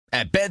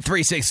At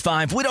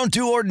Bet365, we don't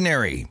do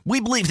ordinary. We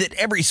believe that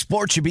every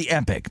sport should be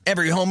epic.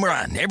 Every home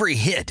run, every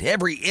hit,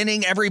 every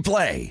inning, every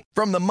play.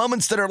 From the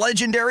moments that are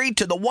legendary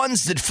to the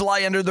ones that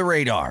fly under the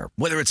radar.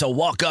 Whether it's a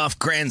walk-off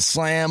grand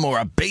slam or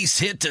a base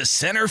hit to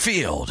center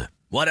field.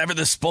 Whatever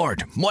the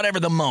sport, whatever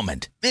the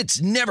moment.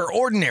 It's never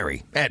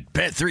ordinary at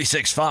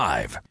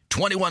Bet365.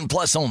 21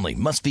 plus only.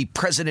 Must be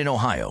present in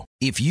Ohio.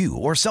 If you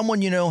or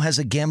someone you know has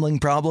a gambling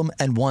problem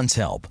and wants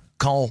help,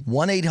 call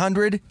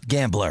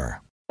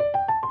 1-800-GAMBLER.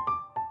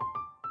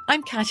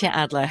 I'm Katya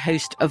Adler,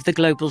 host of The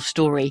Global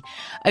Story.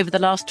 Over the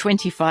last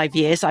 25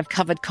 years, I've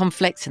covered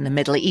conflicts in the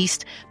Middle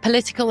East,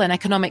 political and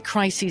economic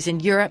crises in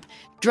Europe,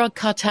 drug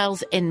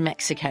cartels in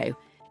Mexico.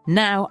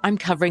 Now I'm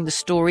covering the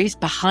stories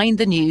behind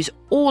the news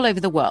all over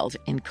the world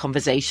in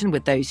conversation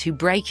with those who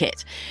break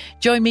it.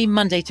 Join me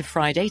Monday to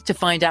Friday to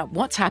find out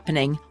what's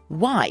happening,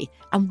 why,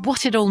 and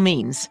what it all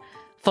means.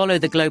 Follow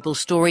The Global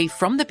Story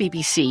from the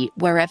BBC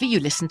wherever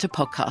you listen to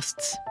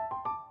podcasts.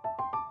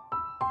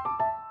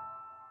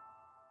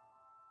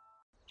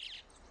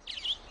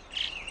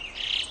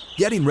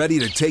 Getting ready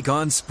to take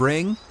on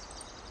spring?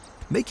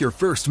 Make your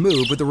first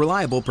move with the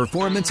reliable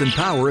performance and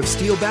power of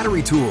Steel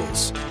battery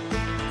tools.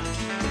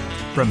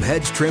 From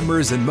hedge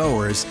trimmers and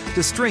mowers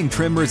to string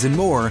trimmers and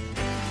more,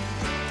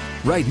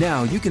 right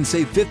now you can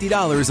save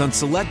 $50 on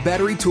select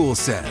battery tool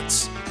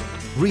sets.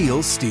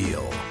 Real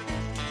Steel.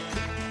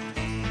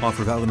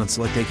 Offer valid on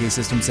select AK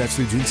system sets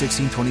through June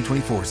 16,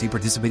 2024. See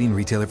participating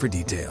retailer for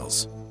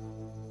details.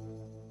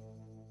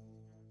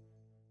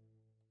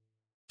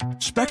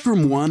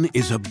 Spectrum One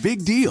is a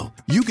big deal.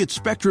 You get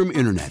Spectrum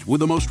Internet with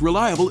the most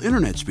reliable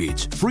internet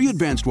speeds, free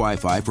advanced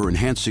Wi-Fi for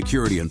enhanced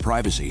security and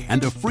privacy,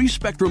 and a free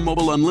Spectrum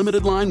Mobile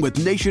Unlimited line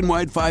with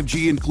nationwide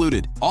 5G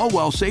included, all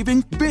while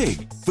saving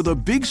big. For the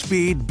big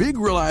speed, big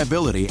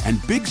reliability,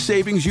 and big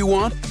savings you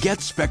want,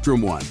 get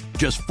Spectrum One.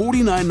 Just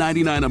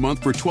 $49.99 a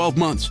month for 12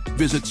 months.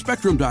 Visit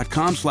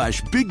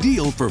spectrum.com/big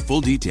deal for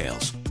full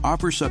details.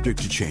 Offer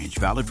subject to change.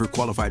 Valid for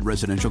qualified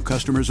residential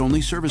customers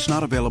only. Service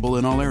not available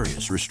in all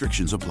areas.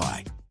 Restrictions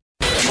apply.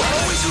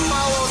 Always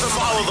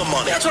follow the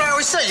money. That's what I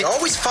always say. You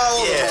always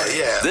follow the money.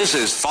 Yeah. This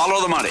is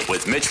Follow the Money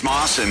with Mitch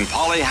Moss and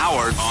Paulie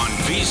Howard on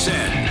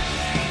VSiN.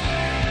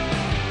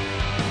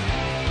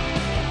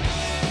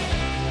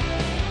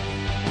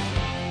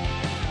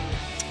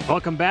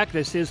 Welcome back.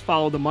 This is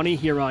Follow the Money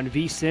here on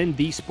VSiN,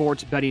 the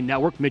Sports Betting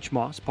Network. Mitch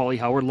Moss, Paulie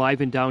Howard,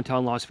 live in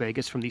downtown Las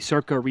Vegas from the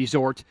Circa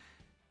Resort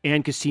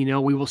and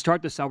Casino. We will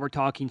start this hour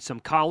talking some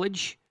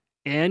college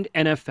and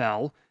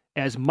NFL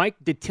as Mike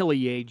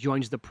Detillier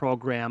joins the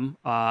program.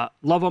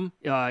 Love him.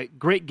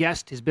 Great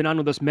guest. Has been on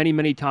with us many,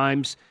 many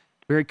times.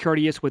 Very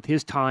courteous with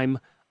his time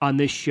on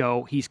this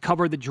show. He's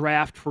covered the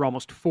draft for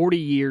almost 40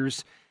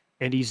 years,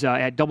 and he's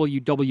at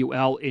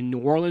WWL in New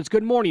Orleans.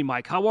 Good morning,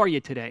 Mike. How are you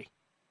today?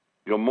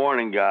 Good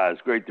morning, guys.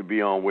 Great to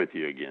be on with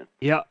you again.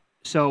 Yeah.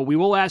 So we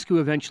will ask you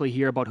eventually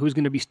here about who's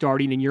going to be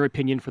starting, in your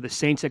opinion, for the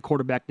Saints at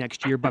quarterback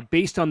next year. But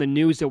based on the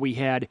news that we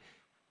had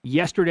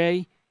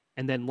yesterday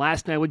and then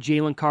last night with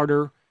Jalen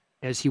Carter,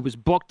 as he was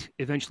booked,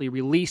 eventually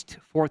released,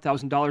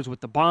 $4,000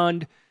 with the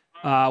bond.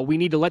 We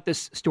need to let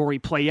this story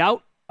play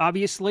out,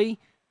 obviously,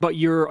 but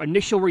your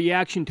initial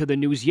reaction to the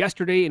news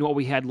yesterday and what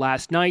we had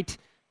last night,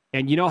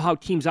 and you know how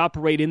teams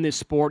operate in this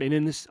sport and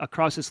in this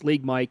across this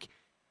league, Mike,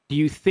 do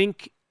you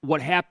think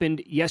what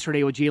happened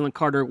yesterday with Jalen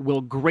Carter will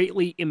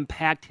greatly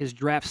impact his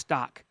draft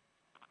stock?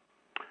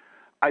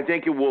 I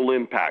think it will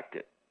impact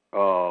it.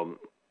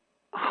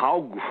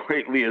 How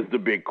greatly is the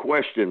big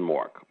question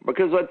mark?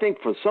 Because I think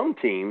for some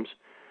teams,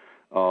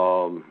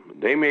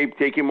 they may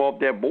take him off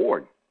their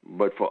board,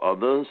 but for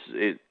others,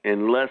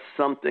 unless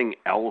something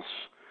else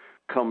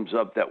comes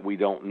up that we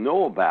don't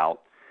know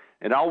about,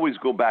 and I always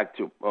go back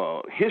to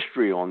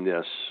history on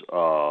this.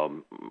 I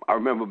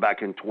remember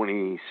back in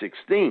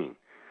 2016,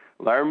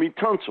 Laramie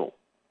Tunsil,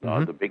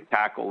 the big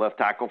tackle, left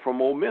tackle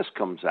from Ole Miss,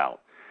 comes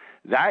out.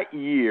 That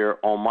year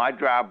on my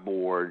draft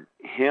board,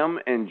 him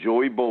and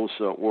Joey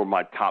Bosa were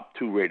my top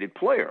two rated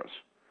players.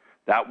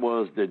 That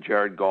was the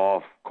Jared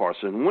Goff,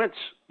 Carson Wentz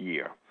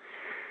year.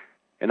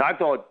 And I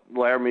thought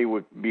Laramie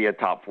would be a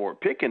top 4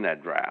 pick in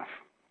that draft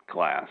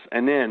class.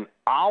 And then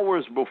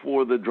hours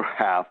before the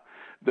draft,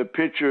 the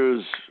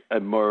pictures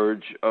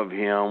emerge of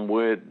him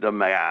with the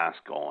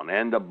mask on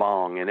and the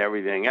bong and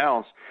everything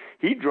else.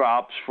 He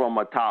drops from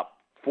a top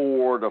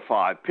 4 to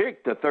 5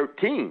 pick to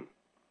 13.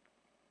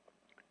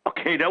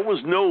 Okay, there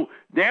was no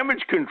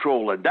damage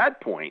control at that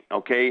point,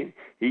 okay?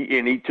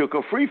 He took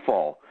a free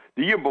fall.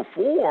 The year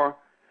before,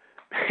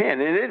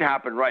 man, and it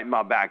happened right in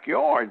my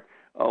backyard,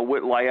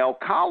 with La'el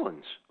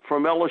Collins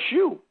from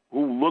LSU,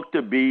 who looked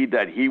to be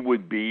that he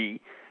would be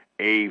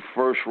a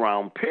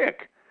first-round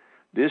pick.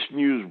 This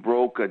news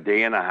broke a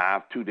day and a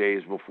half, 2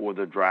 days before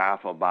the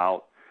draft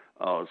about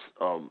a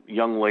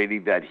young lady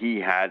that he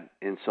had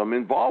in some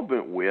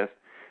involvement with.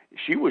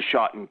 She was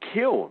shot and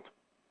killed,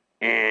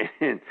 and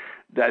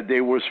that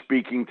they were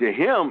speaking to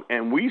him,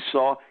 and we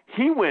saw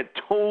he went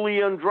totally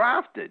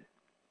undrafted,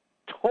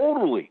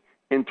 totally,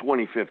 in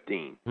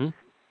 2015.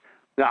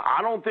 Now,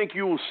 I don't think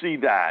you will see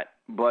that,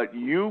 but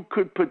you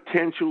could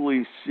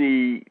potentially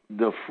see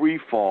the free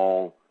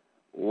fall,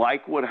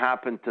 like what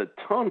happened to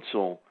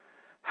Tunsil,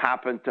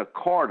 happened to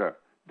Carter.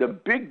 The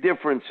big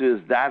difference is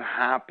that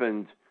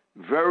happened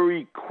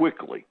very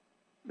quickly.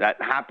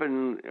 That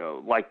happened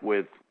like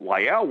with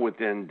Lyell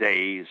within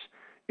days.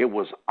 It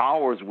was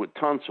hours with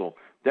Tunsil.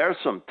 There's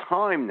some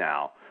time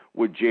now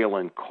with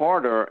Jalen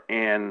Carter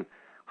and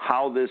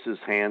how this is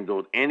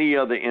handled, any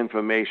other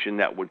information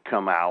that would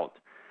come out.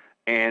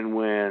 And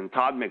when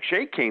Todd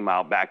McShay came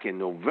out back in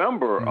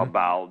November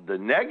about the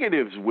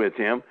negatives with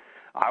him,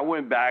 I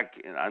went back,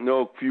 and I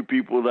know a few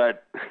people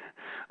that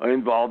are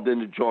involved in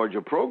the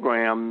Georgia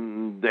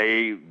program.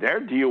 Their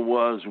deal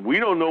was, we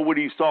don't know what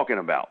he's talking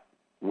about.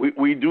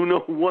 We do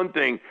know one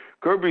thing.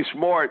 Kirby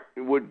Smart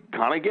would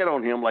kind of get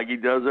on him like he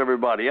does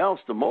everybody else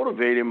to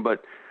motivate him,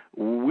 but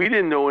we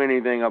didn't know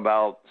anything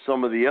about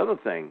some of the other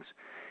things.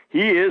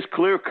 He is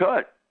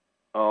clear-cut.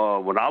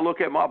 When I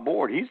look at my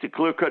board, he's the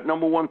clear-cut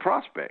number one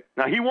prospect.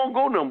 Now, he won't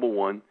go number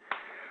one.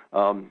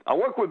 I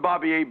work with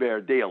Bobby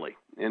Hebert daily,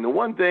 and the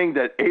one thing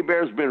that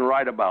Hebert's been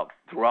right about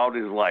throughout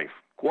his life,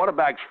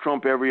 quarterbacks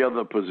trump every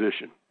other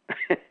position.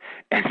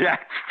 And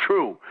that's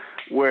true,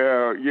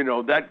 where,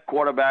 that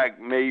quarterback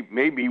may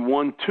be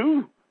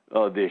 1-2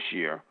 this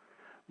year.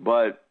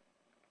 But,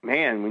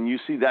 man, when you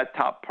see that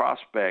top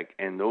prospect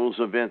and those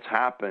events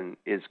happen,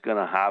 it's going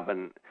to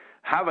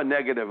have a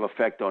negative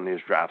effect on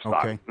his draft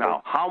stock. Okay.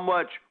 Now, how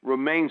much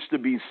remains to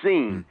be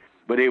seen,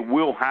 but it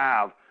will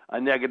have a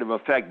negative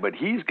effect. But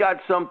he's got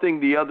something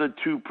the other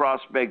two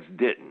prospects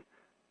didn't.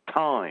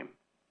 Time.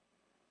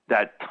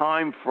 That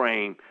time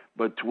frame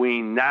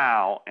between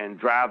now and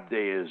draft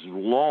day is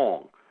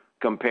long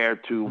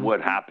compared to what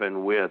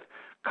happened with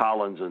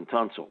Collins and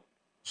Tunsil.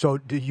 So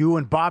do you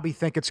and Bobby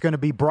think it's going to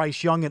be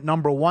Bryce Young at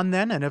number one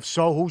then? And if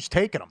so, who's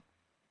taking him?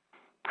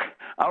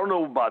 I don't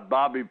know about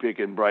Bobby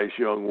picking Bryce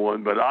Young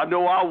one, but I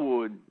know I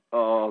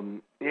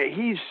would.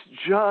 He's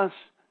just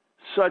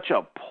such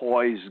a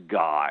poised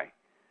guy,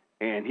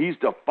 and he's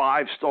the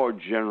five-star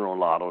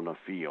general out on the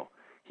field.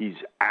 He's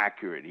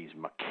accurate. He's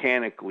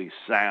mechanically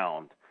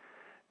sound.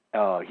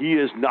 He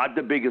is not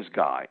the biggest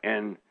guy.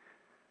 And,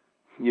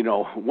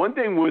 one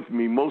thing with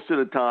me, most of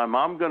the time,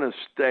 I'm going to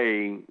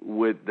stay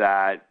with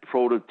that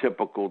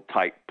prototypical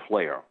type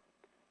player.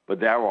 But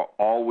there are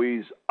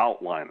always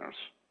outliners,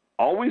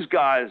 always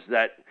guys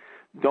that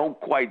don't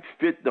quite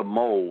fit the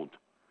mold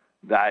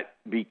that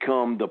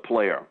become the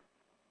player.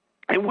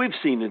 And we've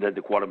seen it at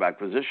the quarterback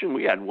position.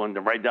 We had one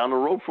right down the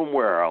road from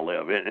where I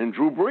live, and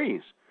Drew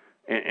Brees,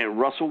 and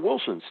Russell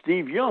Wilson,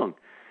 Steve Young.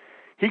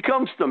 He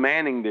comes to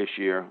Manning this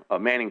year,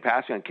 Manning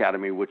Passing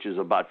Academy, which is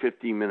about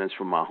 15 minutes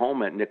from my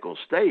home at Nicholls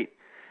State,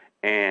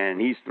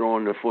 and he's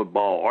throwing the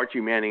football.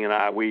 Archie Manning and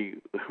I, we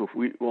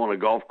on a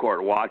golf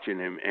cart watching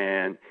him,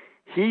 and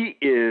he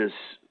is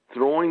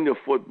throwing the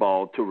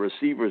football to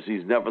receivers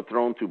he's never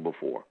thrown to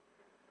before,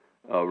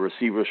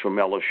 receivers from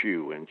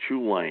LSU and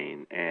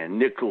Tulane and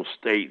Nicholls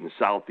State and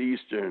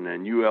Southeastern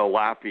and UL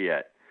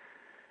Lafayette.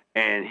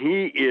 And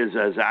he is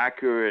as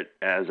accurate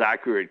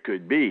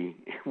could be.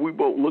 We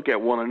both look at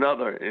one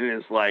another, and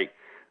it's like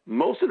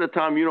most of the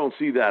time you don't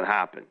see that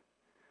happen.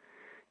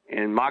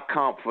 And my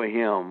comp for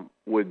him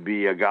would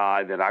be a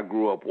guy that I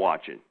grew up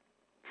watching,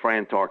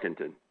 Fran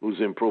Tarkenton,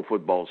 who's in Pro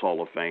Football's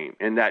Hall of Fame,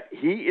 and that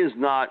he is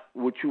not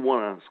what you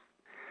want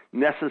to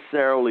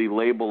necessarily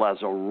label as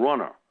a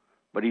runner,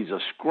 but he's a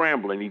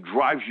scrambler, and he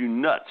drives you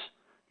nuts.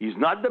 He's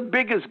not the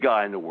biggest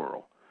guy in the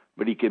world,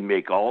 but he can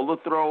make all the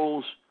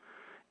throws,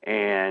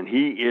 and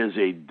he is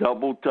a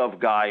double tough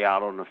guy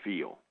out on the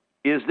field.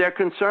 Is there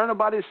concern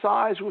about his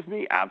size with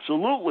me?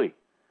 Absolutely.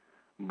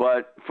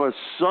 But for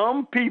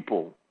some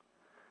people,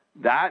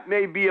 that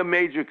may be a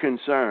major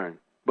concern.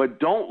 But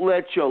don't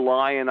let your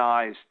lion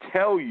eyes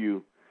tell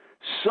you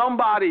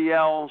somebody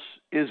else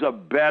is a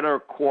better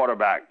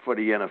quarterback for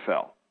the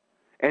NFL.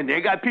 And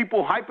they got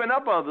people hyping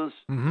up others.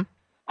 Mm-hmm.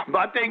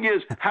 My thing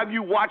is, have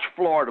you watched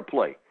Florida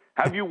play?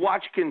 Have you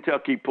watched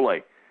Kentucky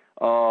play?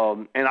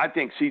 And I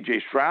think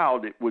C.J.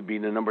 Stroud would be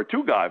the number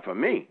two guy for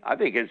me. I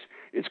think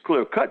it's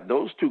clear-cut.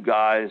 Those two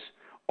guys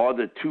are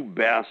the two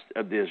best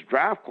of this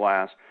draft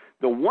class.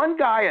 The one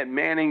guy at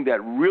Manning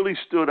that really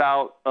stood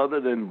out other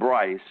than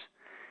Bryce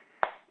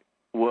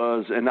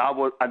was, and I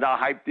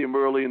hyped him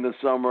early in the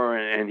summer,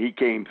 and he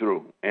came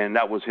through, and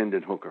that was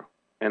Hendon Hooker.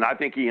 And I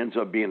think he ends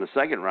up being a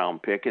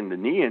second-round pick, and the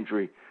knee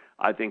injury,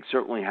 I think,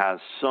 certainly has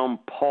some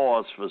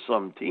pause for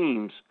some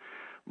teams.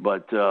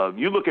 But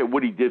you look at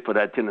what he did for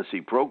that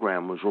Tennessee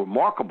program was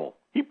remarkable.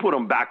 He put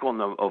them back on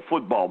the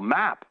football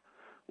map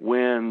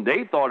when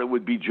they thought it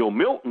would be Joe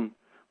Milton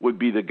would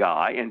be the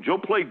guy. And Joe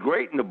played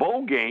great in the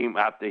bowl game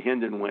after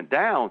Hendon went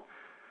down.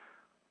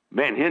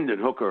 Man, Hendon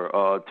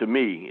Hooker, to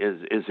me,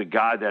 is a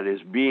guy that is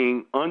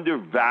being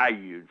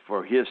undervalued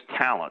for his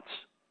talents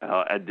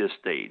at this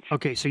stage.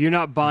 Okay, so you're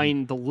not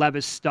buying the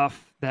Levis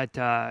stuff that,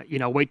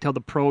 wait till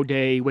the pro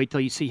day, wait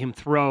till you see him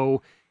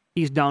throw.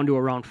 He's down to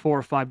around 4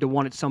 or 5 to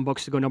 1 at some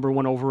books to go number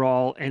one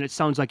overall. And it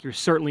sounds like you're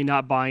certainly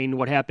not buying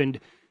what happened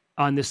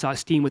on this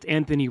steam with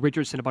Anthony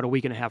Richardson about a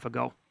week and a half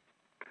ago.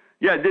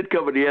 Yeah, I did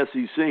cover the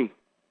SEC.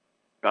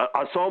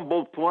 I saw them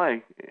both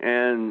play,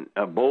 and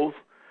both,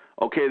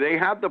 okay, they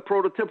have the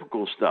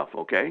prototypical stuff,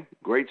 okay?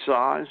 Great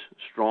size,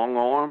 strong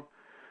arm.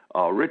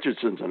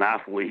 Richardson's an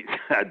athlete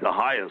at the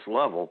highest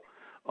level.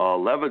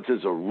 Levitz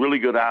is a really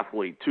good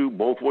athlete, too.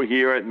 Both were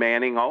here at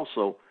Manning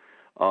also.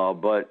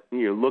 But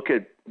you look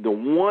at the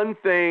one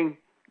thing,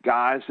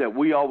 guys, that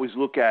we always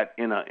look at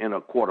in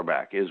a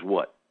quarterback is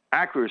what?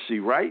 Accuracy,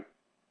 right?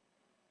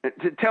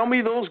 Tell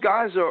me those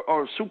guys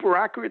are super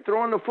accurate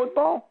throwing the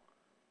football?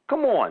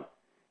 Come on.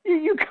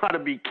 You got to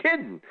be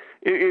kidding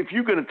if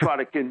you're going to try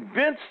to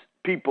convince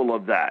people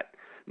of that.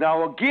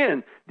 Now,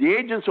 again, the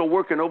agents are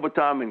working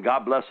overtime, and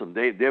God bless them.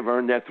 They've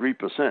earned that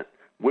 3%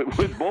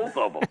 with both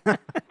of them.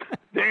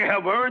 They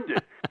have earned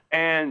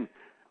it.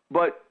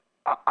 But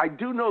I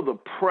do know the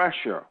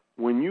pressure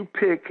when you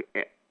pick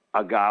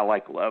a guy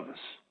like Levis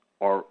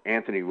or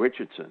Anthony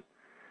Richardson.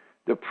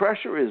 The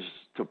pressure is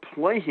to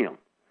play him.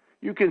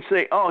 You can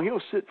say, oh,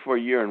 he'll sit for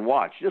a year and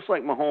watch, just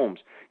like Mahomes.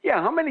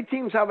 Yeah, how many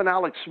teams have an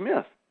Alex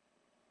Smith?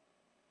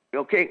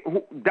 Okay,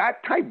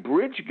 that type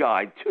bridge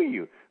guy to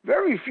you.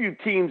 Very few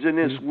teams in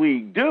this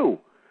league do.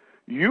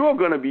 You're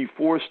going to be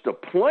forced to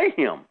play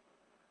him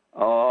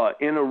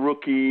in a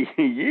rookie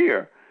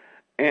year.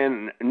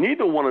 And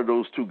neither one of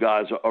those two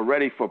guys are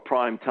ready for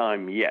prime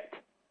time yet.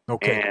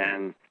 Okay.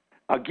 And,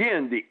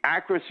 again, the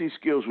accuracy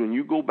skills, when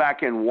you go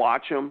back and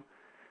watch them,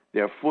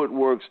 their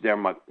footwork,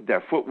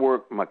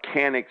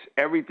 mechanics,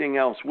 everything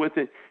else with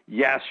it,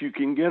 yes, you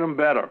can get them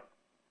better.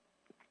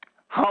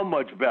 How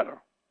much better?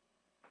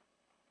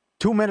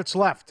 2 minutes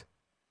left.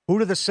 Who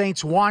do the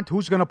Saints want?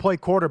 Who's going to play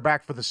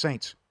quarterback for the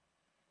Saints?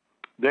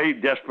 They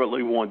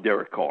desperately want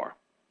Derek Carr.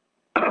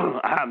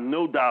 I have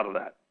no doubt of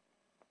that.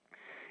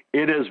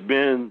 It has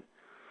been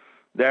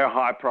their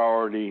high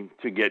priority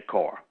to get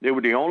Carr. They were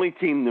the only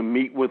team to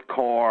meet with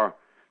Carr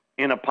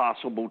in a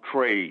possible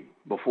trade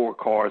before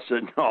Carr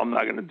said, no, I'm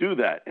not going to do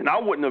that. And I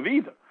wouldn't have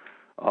either.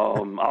 I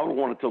would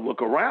wanted to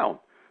look around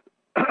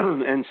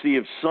and see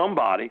if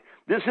somebody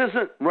 – this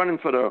isn't running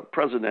for the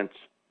president's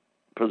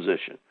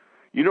position.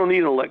 You don't need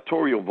an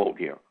electoral vote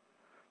here.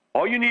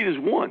 All you need is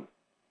one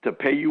to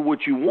pay you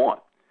what you want.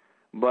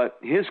 But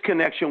his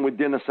connection with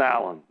Dennis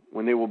Allen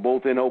when they were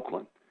both in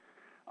Oakland,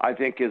 I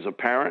think is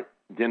apparent.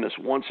 Dennis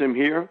wants him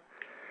here.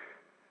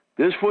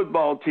 This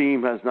football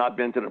team has not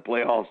been to the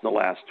playoffs the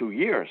last 2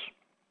 years.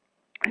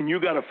 And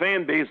you got a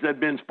fan base that's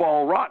been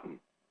spoiled rotten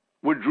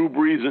with Drew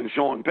Brees and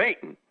Sean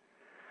Payton.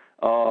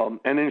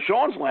 And in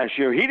Sean's last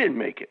year, he didn't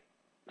make it.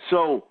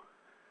 So,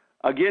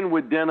 again,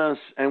 with Dennis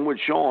and with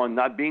Sean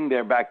not being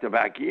there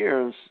back-to-back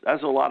years,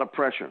 that's a lot of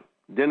pressure.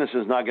 Dennis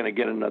is not going to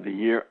get another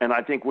year. And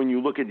I think when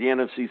you look at the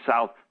NFC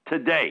South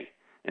today,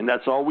 and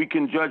that's all we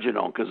can judge it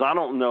on, because I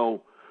don't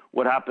know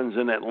what happens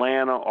in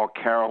Atlanta or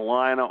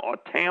Carolina or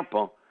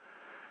Tampa,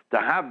 to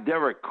have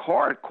Derek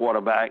Carr at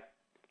quarterback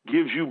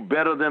gives you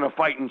better than a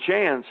fighting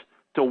chance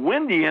to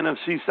win the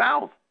NFC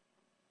South.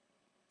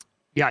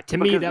 Yeah, to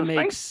me that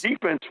makes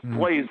defense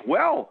plays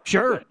well.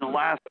 Sure. In the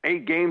last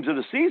 8 games of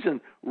the season,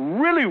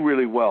 really,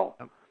 really well.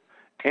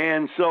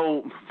 And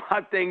so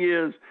my thing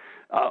is,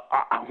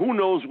 who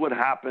knows what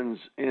happens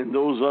in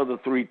those other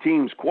 3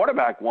 teams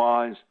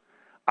quarterback-wise.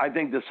 I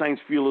think the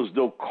Saints feel as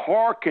though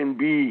Carr can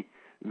be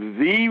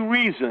the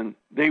reason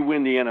they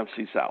win the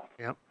NFC South.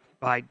 Yep,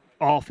 by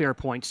all fair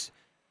points.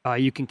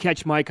 You can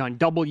catch Mike on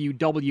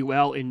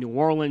WWL in New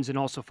Orleans and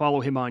also follow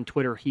him on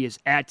Twitter. He is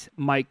at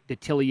Mike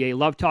Detillier.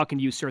 Love talking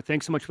to you, sir.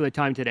 Thanks so much for the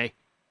time today.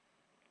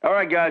 All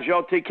right, guys.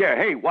 Y'all take care.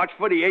 Hey, watch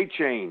for the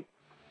A-Chain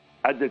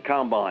at the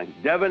Combine.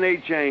 Devin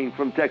A-Chain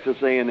from Texas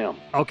A&M.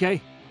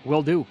 Okay,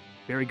 will do.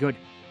 Very good.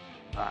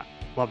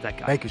 Love that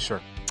guy. Thank you,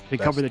 sir. We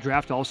covered the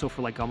draft also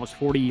for like almost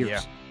 40 years.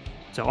 Yeah.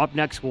 So up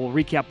next, we'll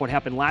recap what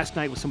happened last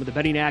night with some of the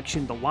betting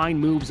action, the line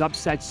moves,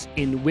 upsets,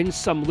 in Win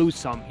Some, Lose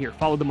Some. Here,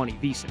 follow the money,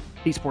 VSiN,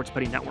 the Sports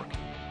Betting Network.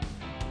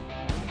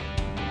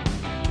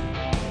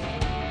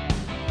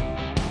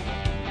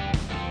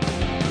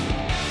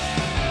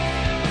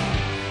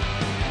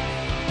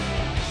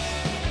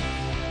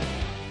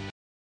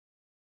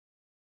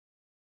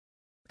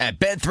 At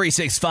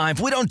Bet365,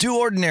 we don't do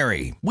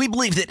ordinary. We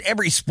believe that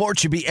every sport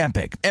should be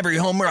epic. Every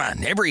home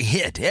run, every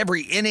hit,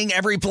 every inning,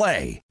 every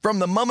play. From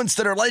the moments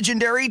that are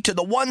legendary to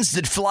the ones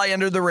that fly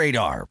under the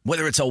radar.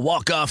 Whether it's a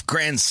walk-off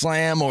grand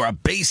slam or a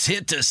base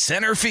hit to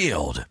center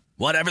field.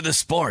 Whatever the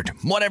sport,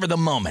 whatever the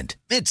moment.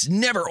 It's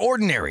never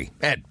ordinary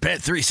at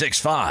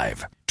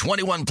Bet365.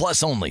 21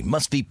 plus only.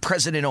 Must be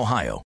present in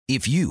Ohio.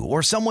 If you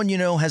or someone you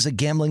know has a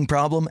gambling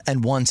problem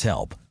and wants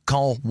help,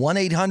 call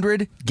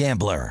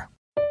 1-800-GAMBLER.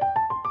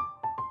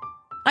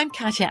 I'm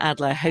Katya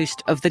Adler,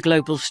 host of The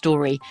Global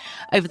Story.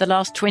 Over the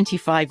last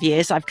 25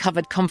 years, I've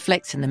covered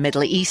conflicts in the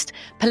Middle East,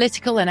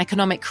 political and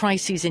economic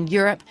crises in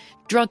Europe,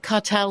 drug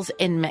cartels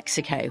in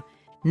Mexico.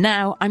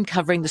 Now I'm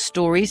covering the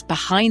stories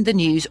behind the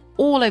news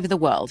all over the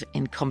world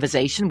in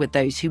conversation with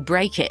those who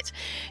break it.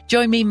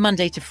 Join me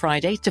Monday to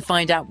Friday to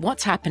find out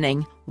what's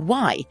happening,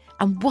 why,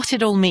 and what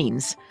it all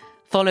means.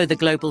 Follow The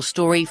Global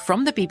Story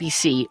from the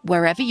BBC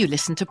wherever you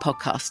listen to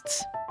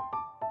podcasts.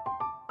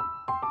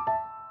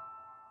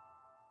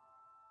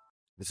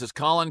 This is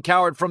Colin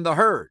Cowherd from The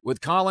Herd with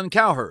Colin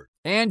Cowherd.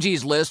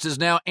 Angie's List is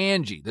now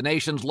Angie, the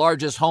nation's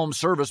largest home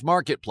service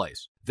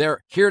marketplace. They're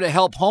here to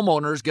help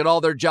homeowners get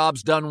all their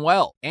jobs done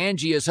well.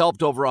 Angie has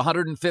helped over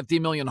 150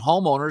 million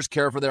homeowners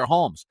care for their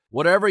homes.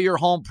 Whatever your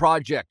home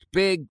project,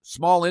 big,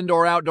 small,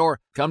 indoor, outdoor,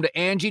 come to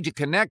Angie to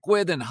connect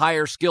with and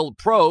hire skilled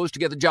pros to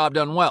get the job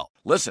done well.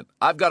 Listen,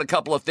 I've got a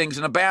couple of things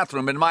in a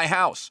bathroom in my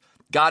house.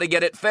 Got to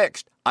get it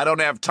fixed. I don't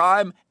have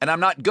time, and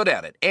I'm not good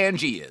at it.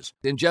 Angie is.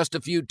 In just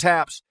a few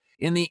taps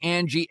in the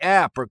Angie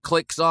app or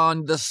clicks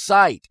on the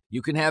site,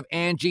 you can have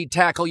Angie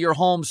tackle your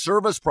home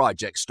service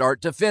project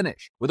start to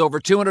finish. With over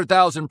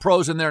 200,000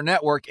 pros in their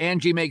network,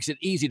 Angie makes it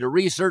easy to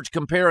research,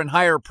 compare, and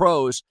hire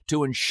pros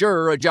to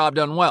ensure a job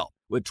done well.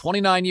 With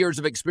 29 years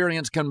of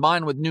experience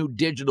combined with new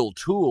digital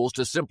tools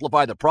to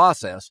simplify the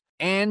process,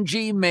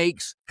 Angie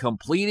makes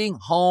completing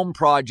home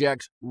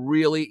projects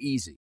really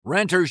easy.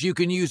 Renters, you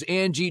can use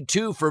Angie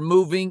too for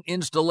moving,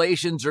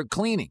 installations, or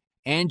cleaning.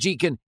 Angie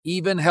can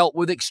even help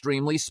with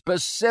extremely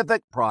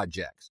specific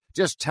projects.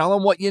 Just tell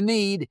them what you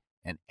need,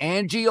 and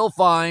Angie will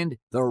find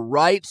the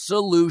right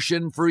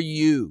solution for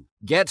you.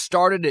 Get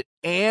started at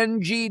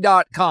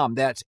Angie.com.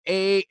 That's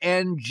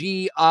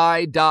ANGI.com,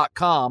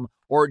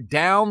 or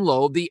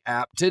download the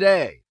app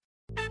today.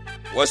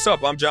 What's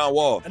up? I'm John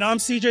Wall. And I'm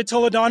CJ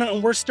Toledano,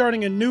 and we're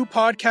starting a new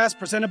podcast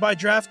presented by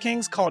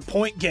DraftKings called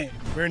Point Game.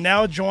 We're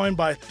now joined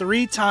by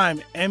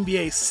three-time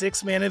NBA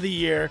Sixth Man of the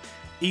Year,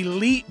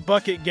 elite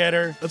bucket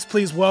getter. Let's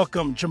please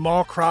welcome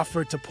Jamal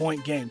Crawford to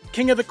Point Game.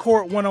 King of the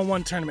Court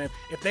one-on-one tournament.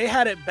 If they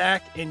had it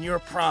back in your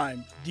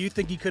prime, do you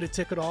think you could have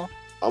took it all?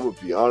 I'm going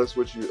to be honest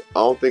with you. I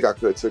don't think I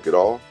could have took it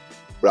all,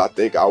 but I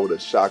think I would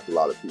have shocked a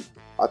lot of people.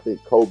 I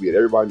think Kobe and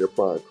everybody in their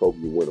prime, Kobe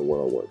would win a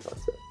one-on-one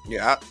contest.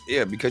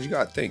 Yeah, because you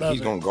got to think. He's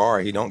going to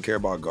guard. He don't care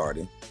about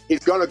guarding. He's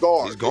going to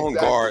guard. He's going to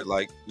guard.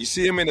 Like, you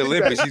see him in the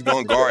Olympics, he's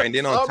going to guard. And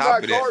then on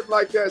top of that. I'm not guarding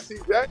like that,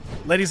 CJ.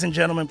 Ladies and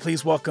gentlemen,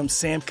 please welcome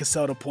Sam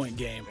Cassell to Point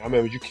Game. I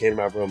remember you came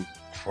out from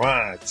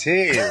prime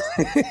 10.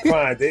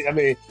 I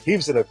mean, he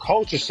was in a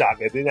culture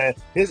shock. And then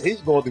he's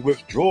going through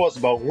withdrawals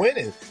about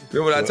winning.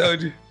 Remember what I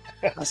told you?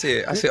 I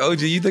said,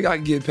 OG, you think I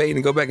can get paid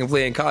and go back and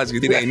play in college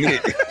because it ain't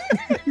it?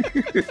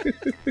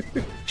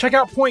 Check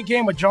out Point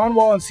Game with John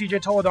Wall and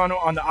CJ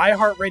Toledano on the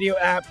iHeartRadio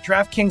app,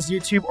 DraftKings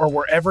YouTube, or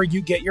wherever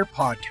you get your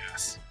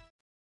podcasts.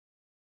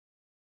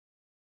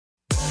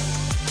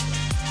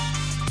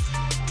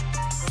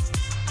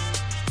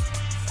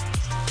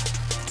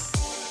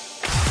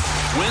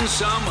 Win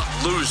Some,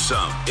 Lose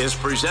Some is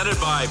presented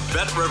by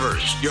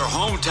BetRivers, your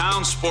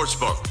hometown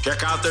sportsbook.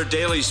 Check out their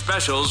daily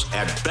specials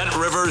at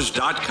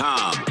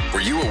BetRivers.com.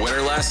 Were you a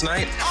winner last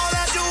night? All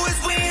I do is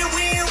win,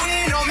 win,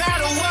 win, no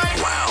matter what.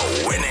 Wow,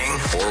 winning.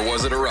 Or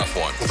was it a rough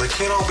one? Well, they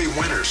can't all be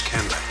winners,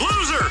 can they?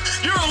 Loser!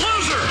 You're a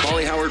loser!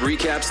 Paulie Howard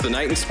recaps the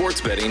night in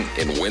sports betting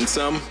in Win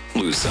Some,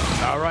 Lose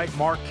Some. All right,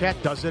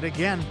 Marquette does it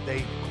again.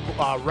 They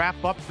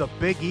wrap up the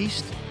Big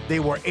East. They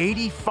were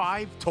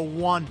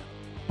 85-1.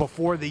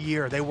 Before the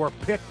year. They were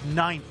picked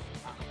 9th.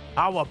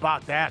 How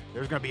about that?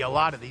 There's going to be a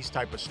lot of these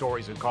type of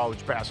stories in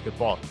college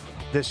basketball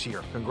this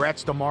year.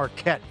 Congrats to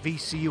Marquette.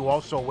 VCU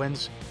also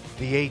wins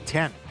the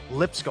A-10.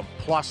 Lipscomb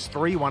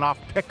 +3 went off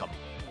Pick'em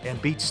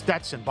and beat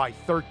Stetson by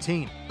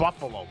 13.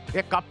 Buffalo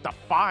pick up to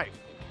 5.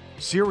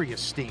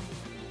 Serious steam.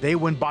 They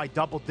win by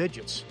double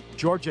digits.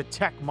 Georgia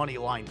Tech money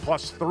line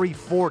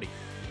 +340.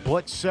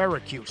 Blitz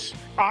Syracuse.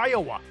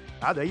 Iowa.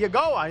 There you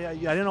go. I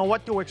didn't know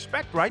what to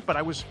expect, right? But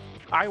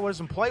Iowa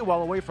doesn't play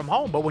well away from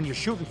home, but when you're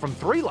shooting from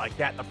 3 like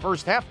that in the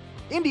first half,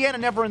 Indiana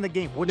never in the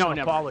game. Woodson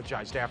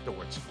apologized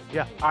afterwards.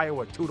 Yeah,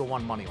 Iowa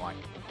 2-1 money line.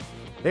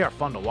 They are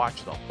fun to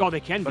watch, though. Oh, they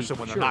can especially be.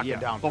 when Sure, they're knocking yeah.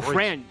 down Well,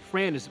 threes.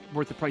 Fran is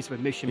worth the price of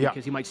admission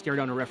because he might stare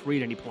down a referee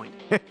at any point.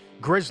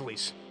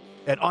 Grizzlies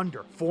at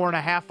under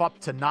 4.5 up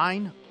to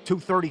 9,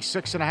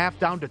 236.5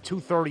 down to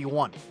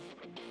 231.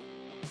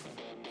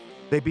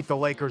 They beat the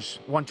Lakers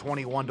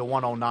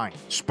 121-109.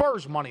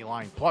 Spurs money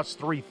line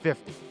 +350.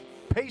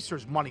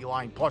 Pacers money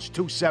line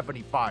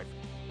 +275.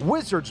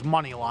 Wizards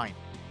money line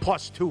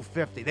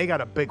 +250. They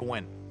got a big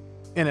win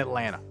in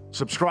Atlanta.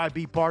 Subscribe,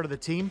 be part of the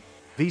team.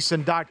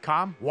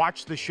 VSiN.com.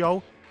 Watch the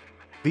show.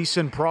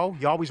 VSiN Pro.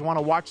 You always want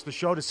to watch the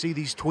show to see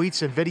these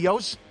tweets and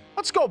videos.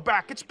 Let's go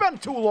back. It's been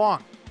too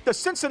long. The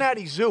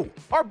Cincinnati Zoo.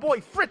 Our boy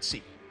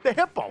Fritzy, the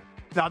hippo.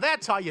 Now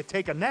that's how you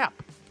take a nap.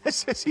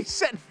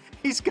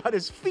 He's got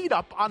his feet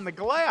up on the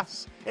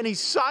glass and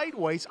he's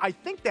sideways. I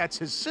think that's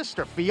his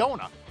sister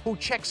Fiona, who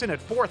checks in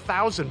at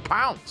 4,000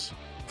 pounds.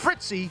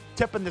 Fritzy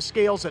tipping the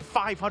scales at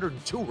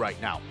 502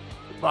 right now,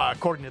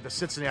 according to the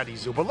Cincinnati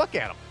Zoo. But look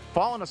at him,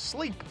 falling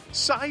asleep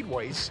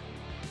sideways,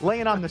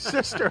 laying on the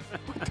sister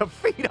with the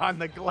feet on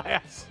the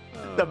glass.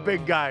 The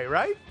big guy,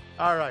 right?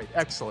 All right,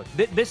 excellent.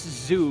 This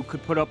zoo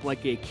could put up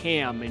like a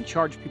cam and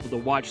charge people to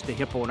watch the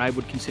hippo, and I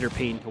would consider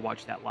paying to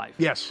watch that live.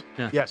 Yes,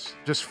 yes,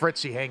 just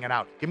Fritzy hanging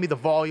out. Give me the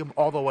volume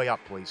all the way up,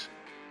 please.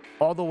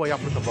 All the way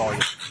up with the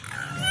volume.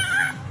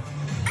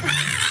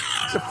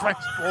 It's a French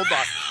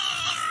bulldog.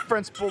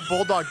 French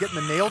bulldog getting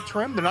the nail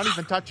trimmed. They're not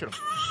even touching him.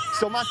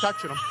 Still not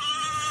touching him.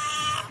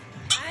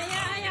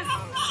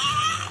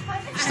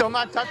 Still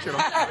not touching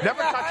him.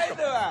 Never touched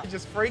him. He's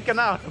just freaking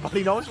out, but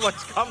he knows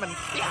what's coming.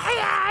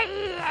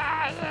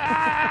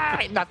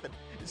 Nothing.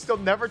 Still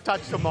never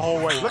touched him the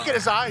whole way. Look at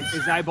his eyes.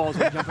 His eyeballs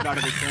are jumping out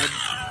of his head.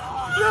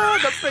 Yeah,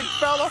 the big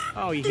fella.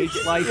 Oh, he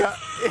hates life.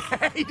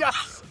 Yeah, he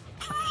does.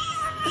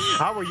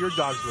 How are your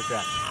dogs with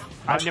that?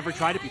 I've never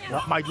tried it before.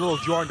 My little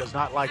Jordan does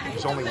not like it.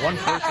 There's only one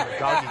person at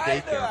doggy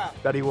daycare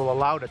that he will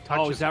allow to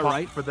touch his pup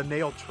right? for the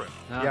nail trim.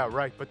 Oh. Yeah,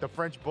 right. But the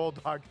French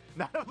Bulldog,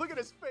 look at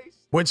his face.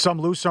 Win Some,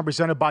 Lose Some,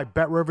 presented by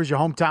Bet Rivers, your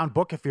hometown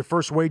book. If your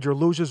first wager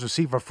loses,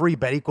 receive a free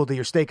bet equal to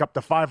your stake up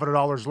to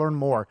 $500. Learn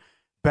more.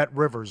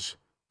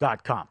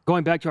 BetRivers.com.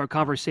 Going back to our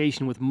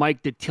conversation with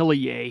Mike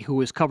Detillier, who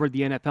has covered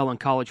the NFL and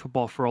college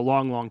football for a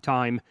long, long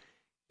time,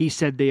 he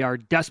said they are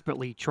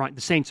desperately trying, the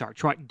Saints are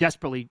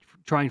desperately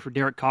trying for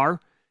Derek Carr.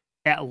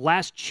 At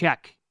last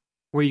check,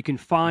 where you can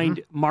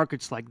find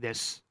markets like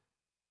this,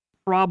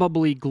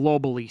 probably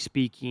globally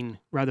speaking,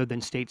 rather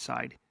than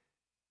stateside,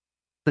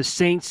 the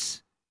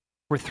Saints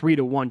were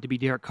 3-1 to be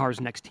Derek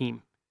Carr's next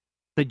team.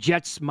 The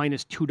Jets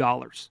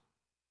 -$2.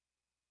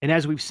 And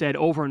as we've said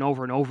over and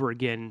over and over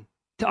again,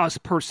 to us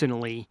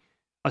personally,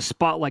 a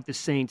spot like the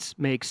Saints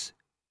makes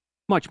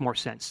much more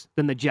sense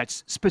than the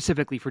Jets,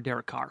 specifically for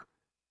Derek Carr.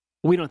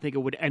 We don't think it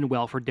would end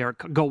well for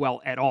go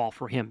well at all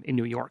for him in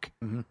New York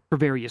for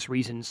various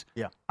reasons.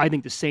 Yeah. I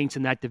think the Saints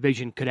in that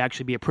division could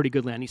actually be a pretty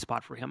good landing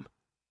spot for him.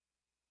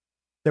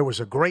 There was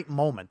a great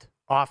moment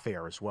off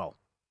air as well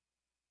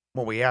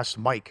when we asked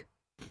Mike.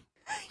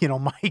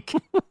 Mike,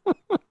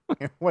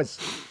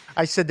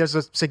 I said there's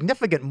a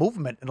significant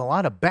movement in a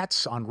lot of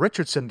bets on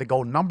Richardson to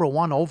go number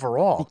 1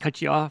 overall. He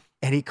cut you off.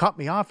 And he cut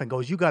me off and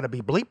goes, "You got to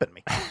be bleeping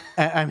me."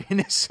 I mean,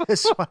 this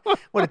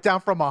went it down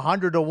from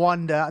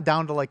 100-1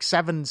 down to like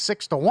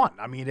 7-6-1.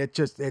 I mean,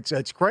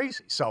 it's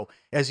crazy. So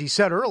as he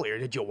said earlier,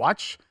 did you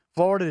watch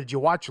Florida? Did you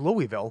watch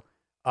Louisville?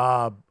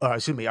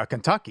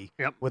 Kentucky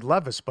with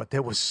Levis? But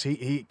there was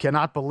he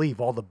cannot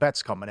believe all the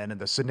bets coming in and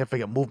the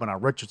significant movement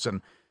on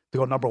Richardson to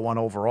go number 1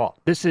 overall.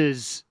 This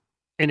is,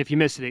 and if you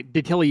missed it,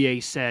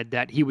 Detillier said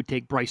that he would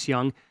take Bryce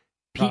Young.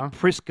 Pete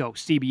Prisco,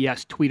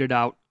 CBS, tweeted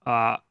out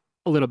a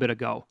little bit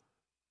ago.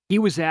 He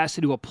was asked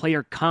to do a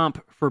player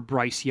comp for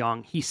Bryce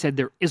Young. He said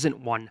there isn't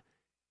one.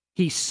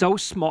 He's so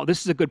small.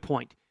 This is a good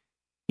point.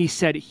 He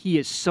said he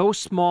is so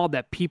small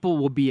that people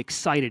will be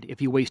excited if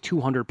he weighs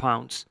 200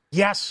 pounds.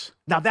 Yes.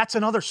 Now, that's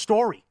another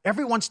story.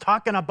 Everyone's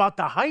talking about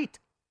the height.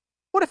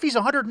 What if he's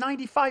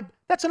 195?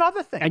 That's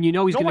another thing. And he's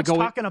going to go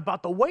talking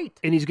about the weight.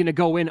 And he's going to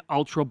go in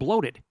ultra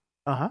bloated.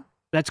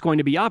 That's going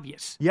to be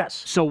obvious. Yes.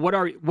 So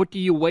what do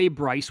you weigh,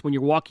 Bryce, when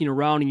you're walking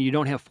around and you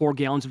don't have 4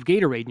 gallons of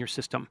Gatorade in your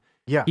system?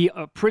 Yeah.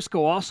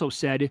 Prisco also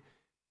said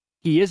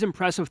he is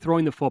impressive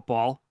throwing the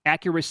football,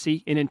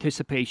 accuracy and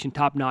anticipation,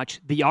 top notch.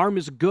 The arm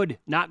is good,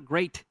 not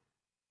great.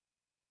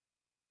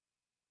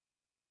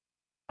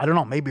 I don't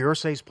know. Maybe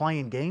Irsay's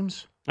playing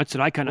games. That's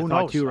what I kind of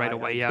thought too right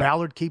away. Yeah.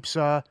 Ballard keeps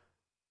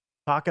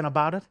talking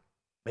about it.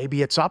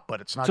 Maybe it's up, but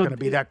it's not going to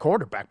be that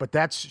quarterback. But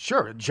that's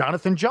sure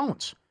Jonathan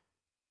Jones.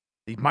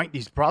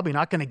 He's probably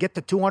not going to get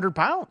to 200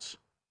 pounds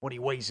when he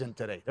weighs in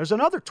today. There's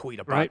another tweet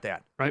about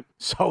that. Right.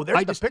 So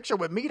there's the picture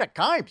with Mita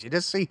Kimes. You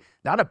just see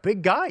not a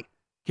big guy.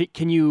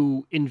 Can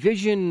you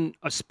envision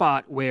a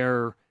spot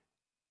where,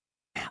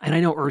 and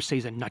I know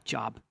Irsay's a nut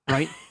job,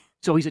 right?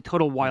 So he's a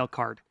total wild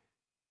card.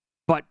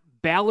 But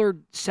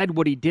Ballard said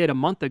what he did a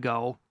month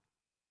ago,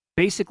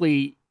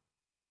 basically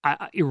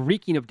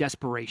reeking of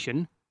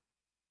desperation.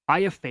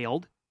 I have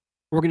failed.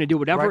 We're going to do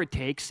whatever it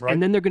takes.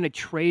 And then they're going to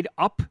trade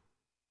up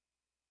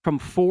from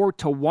 4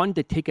 to 1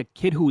 to take a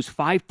kid who's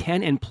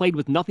 5'10" and played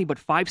with nothing but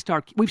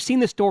 5-star. We've seen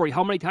this story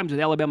how many times with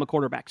Alabama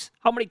quarterbacks?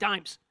 How many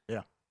times?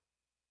 Yeah.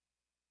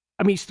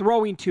 I mean, he's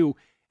throwing to,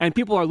 and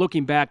people are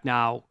looking back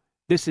now.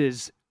 This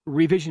is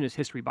revisionist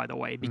history, by the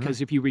way,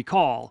 because if you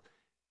recall,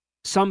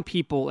 some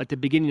people at the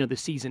beginning of the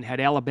season had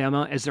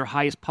Alabama as their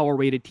highest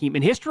power-rated team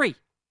in history,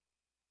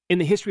 in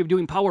the history of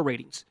doing power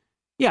ratings.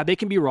 Yeah, they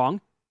can be wrong,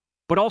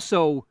 but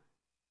also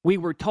we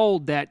were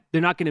told that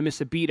they're not going to miss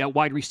a beat at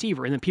wide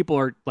receiver, and then people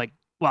are like,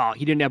 well,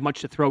 he didn't have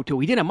much to throw to.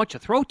 He didn't have much to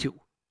throw to.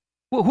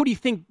 Well, who do you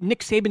think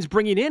Nick Saban's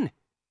bringing in?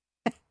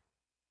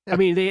 I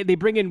mean, they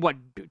bring in,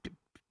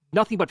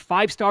 nothing but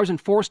 5 stars and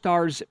 4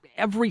 stars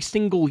every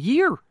single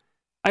year.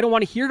 I don't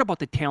want to hear about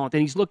the talent. And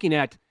he's looking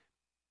at,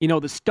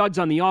 the studs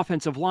on the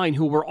offensive line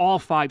who were all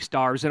 5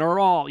 stars and are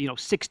all,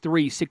 6'3",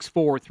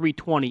 6'4",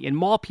 320, and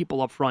maul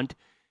people up front.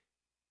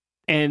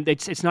 And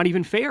it's not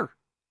even fair.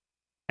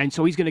 And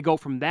so he's going to go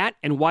from that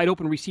and wide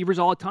open receivers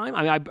all the time.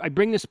 I mean, I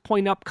bring this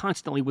point up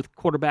constantly with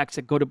quarterbacks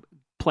that go to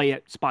play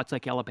at spots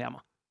like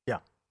Alabama. Yeah.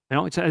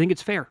 I think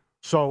it's fair.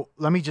 So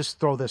let me just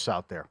throw this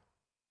out there.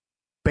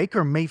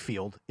 Baker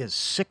Mayfield is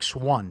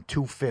 6'1",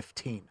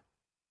 215.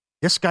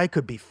 This guy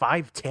could be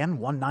 5'10",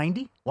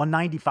 190,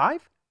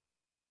 195?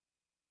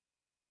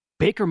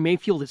 Baker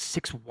Mayfield is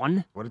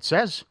 6'1"? What it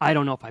says. I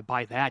don't know if I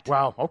buy that.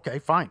 Well, okay,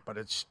 fine. But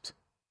it's...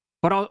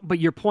 But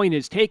your point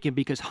is taken,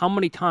 because how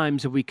many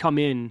times have we come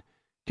in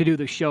to do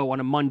the show on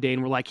a Monday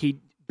and we're like,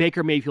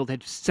 Baker Mayfield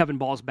had 7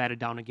 balls batted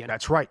down again.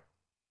 That's right.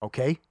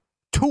 Okay?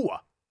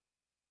 Tua.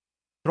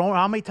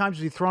 How many times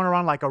has he thrown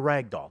around like a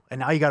rag doll?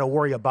 And now you got to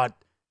worry about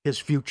his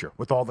future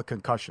with all the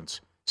concussions.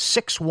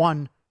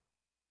 6'1",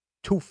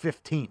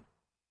 215.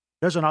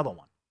 There's another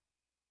one.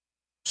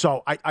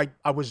 So I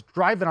was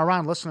driving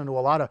around listening to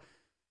a lot of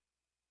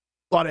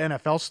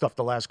NFL stuff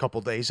the last couple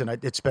of days, and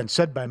it's been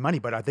said by many,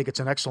 but I think it's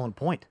an excellent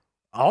point.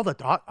 How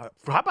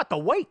about the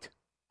weight?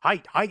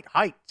 Height.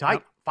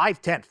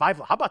 5'10", 5.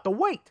 How about the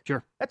weight?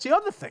 Sure. That's the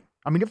other thing.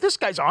 I mean, if this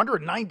guy's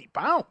 190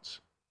 pounds,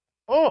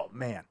 oh,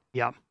 man.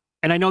 Yeah.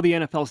 And I know the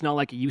NFL is not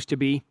like it used to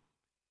be.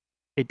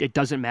 It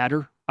doesn't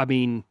matter. I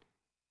mean,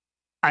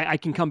 I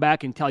can come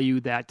back and tell you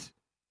that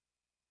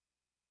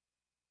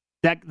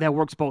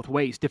works both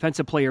ways.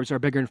 Defensive players are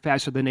bigger and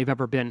faster than they've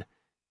ever been.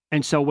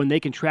 And so when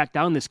they can track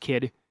down this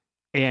kid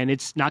and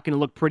it's not going to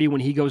look pretty when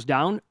he goes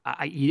down,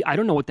 I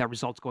don't know what that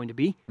result's going to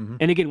be. Mm-hmm.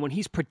 And again, when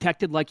he's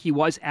protected like he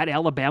was at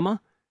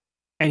Alabama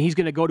and he's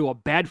going to go to a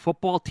bad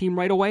football team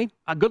right away,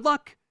 good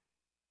luck.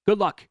 Good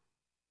luck.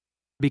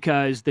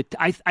 Because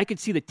I could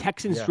see the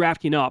Texans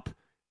drafting up,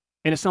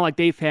 and it's not like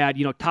they've had,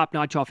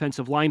 top-notch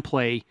offensive line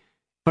play.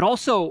 But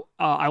also,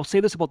 I'll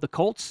say this about the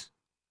Colts,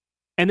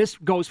 and this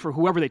goes for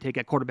whoever they take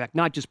at quarterback,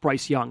 not just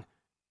Bryce Young.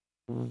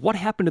 What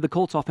happened to the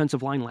Colts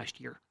offensive line last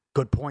year?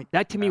 Good point.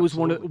 That, to me, was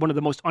one of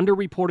the most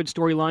underreported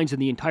storylines in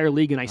the entire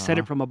league, and I said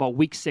it from about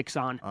week 6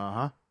 on.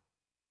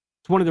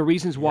 It's one of the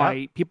reasons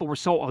why people were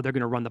they're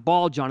going to run the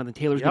ball. Jonathan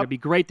Taylor's going to be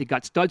great. They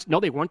got studs.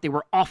 No, they weren't. They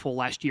were awful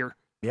last year.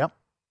 Yep.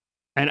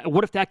 And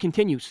what if that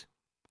continues?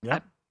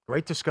 Yep.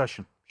 Great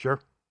discussion. Sure.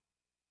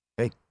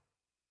 Hey,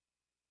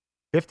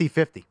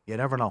 50-50. You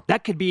never know.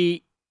 That could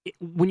be,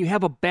 when you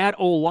have a bad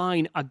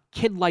O-line, a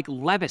kid like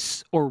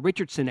Levis or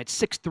Richardson at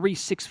 6'3",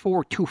 6'4",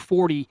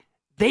 240,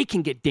 they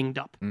can get dinged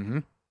up. Mm-hmm.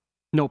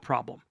 No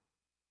problem.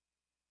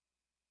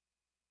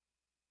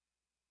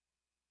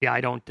 Yeah, I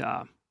don't.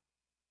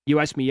 You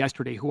asked me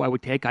yesterday who I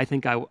would take. I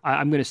think I'm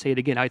going to say it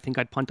again. I think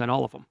I'd punt on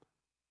all of them.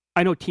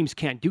 I know teams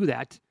can't do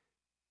that.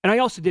 And I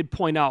also did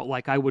point out,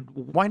 I would...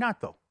 Why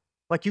not, though?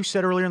 Like you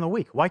said earlier in the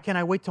week, why can't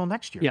I wait till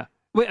next year? Yeah.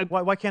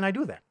 Why can't I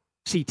do that?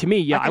 See, to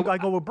me, I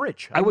go with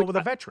Bridge. I go with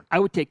a veteran. I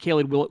would take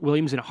Caleb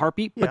Williams in a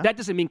heartbeat, but that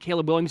doesn't mean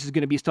Caleb Williams is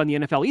going to be a stud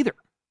in the NFL either.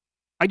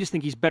 I just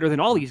think he's better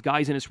than all these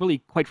guys, and it's really,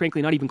 quite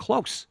frankly, not even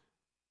close.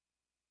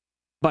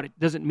 But it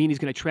doesn't mean he's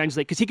going to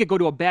translate, because he could go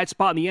to a bad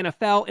spot in the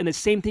NFL, and the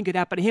same thing could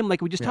happen to him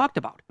like we just talked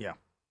about. Yeah.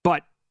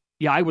 But,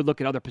 I would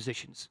look at other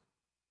positions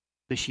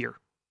this year.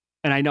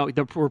 And I know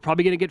we're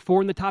probably going to get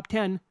 4 in the top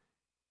 10,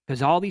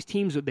 because all these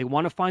teams, they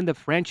want to find the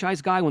franchise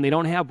guy when they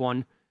don't have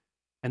one,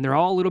 and they're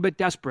all a little bit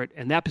desperate,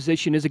 and that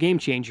position is a game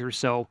changer.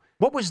 So,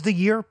 what was the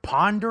year?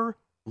 Ponder,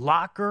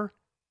 Locker,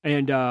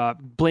 and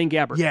Blaine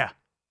Gabbert. Yeah.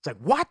 It's like,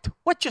 what?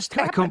 What just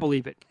happened? I couldn't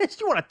believe it.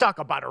 You want to talk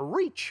about a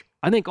reach.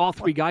 I think all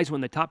 3 guys were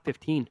in the top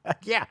 15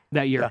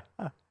 that year.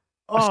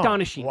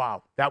 Astonishing.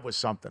 Wow. That was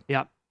something.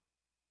 Yeah.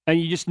 And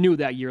you just knew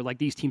that year,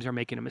 these teams are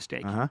making a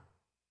mistake.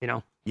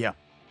 Yeah.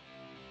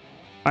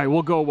 All right,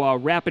 we'll go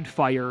rapid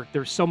fire.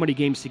 There's so many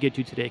games to get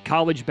to today.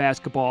 College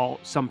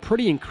basketball, some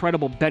pretty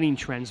incredible betting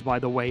trends, by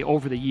the way,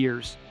 over the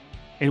years.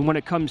 And when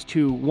it comes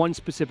to one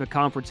specific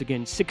conference,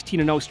 again,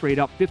 16-0 straight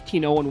up,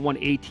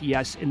 15-0-1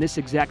 ATS in this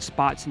exact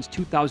spot since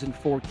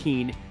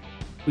 2014.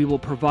 We will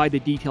provide the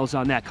details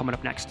on that coming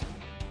up next.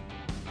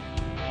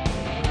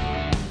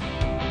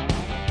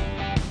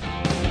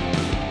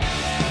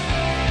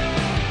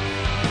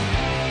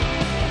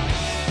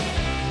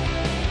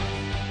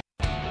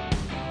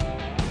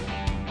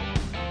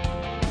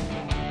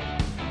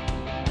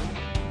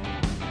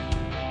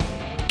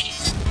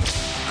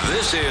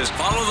 This is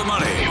Follow the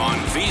Money on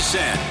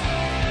VSiN.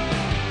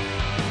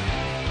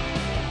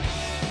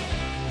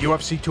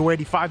 UFC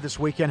 285 this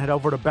weekend. Head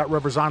over to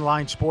BetRivers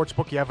Online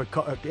Sportsbook.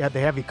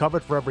 They have you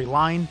covered for every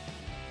line,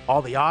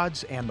 all the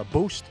odds, and the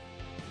boost.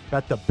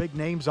 Got the big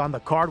names on the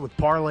card with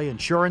Parlay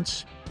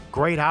Insurance.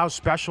 Great house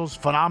specials,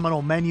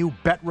 phenomenal menu,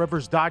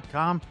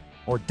 BetRivers.com,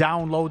 or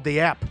download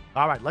the app.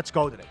 All right, let's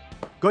go today.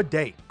 Good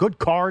day, good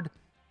card,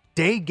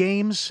 day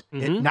games.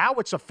 Mm-hmm. Now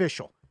it's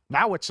official.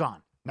 Now it's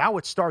on. Now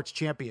it starts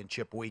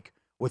championship week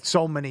with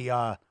so many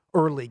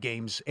early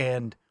games,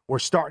 and we're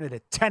starting it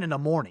at 10 in the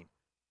morning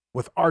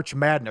with Arch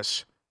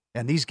Madness.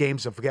 And these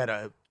games have got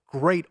a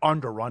great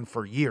underrun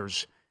for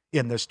years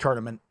in this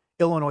tournament.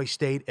 Illinois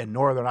State and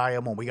Northern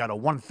Iowa, we got a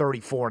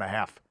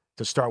 134.5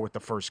 to start with the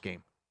first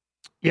game.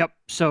 Yep.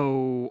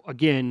 So,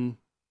 again,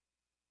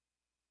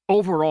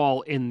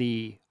 overall in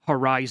the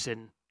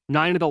horizon,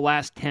 9 of the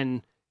last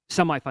 10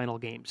 semifinal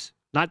games,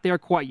 not there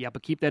quite yet,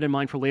 but keep that in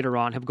mind for later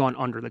on, have gone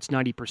under. That's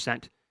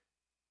 90%.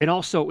 And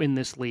also in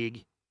this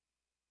league,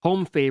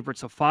 home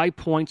favorites of 5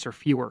 points or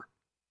fewer,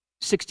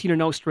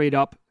 16-0 straight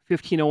up,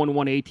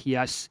 15-0-1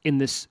 ATS in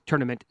this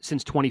tournament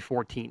since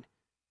 2014.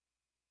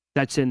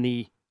 That's in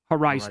the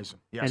horizon.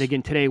 Yes. And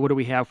again, today, what do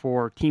we have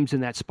for teams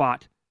in that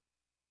spot?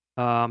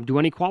 Do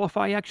any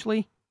qualify,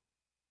 actually?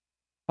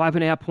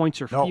 5.5 points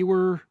or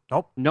fewer?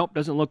 Nope,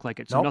 doesn't look like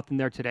it. So nothing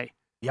there today.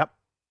 Yep.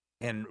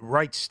 And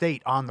Wright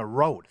State on the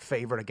road,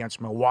 favorite against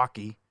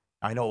Milwaukee.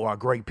 I know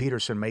Greg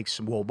Peterson makes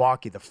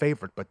Milwaukee the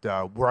favorite, but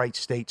Wright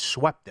State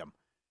swept them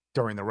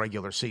during the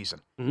regular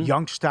season.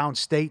 Youngstown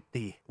State,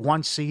 the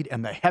 1 seed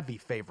and the heavy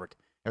favorite,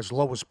 as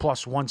low as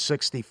plus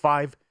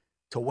 165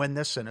 to win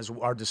this. And as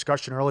our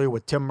discussion earlier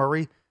with Tim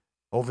Murray,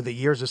 over the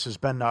years, this has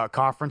been a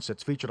conference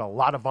that's featured a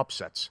lot of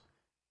upsets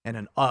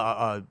and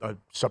a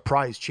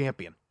surprise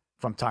champion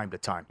from time to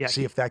time. Yeah,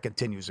 see if that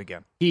continues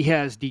again. He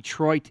has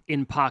Detroit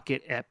in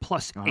pocket at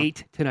plus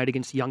 8 tonight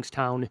against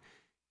Youngstown.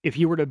 If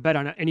you were to bet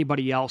on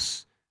anybody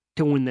else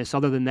to win this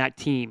other than that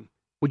team,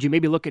 would you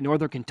maybe look at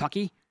Northern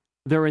Kentucky?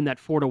 They're in that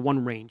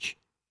 4-1 range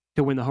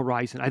to win the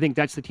Horizon. I think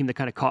that's the team that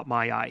kind of caught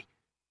my eye.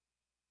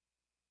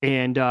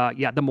 And,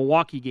 the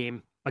Milwaukee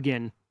game,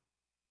 again,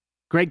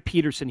 Greg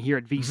Peterson here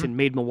at VSiN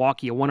made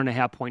Milwaukee a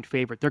 1.5-point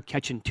favorite. They're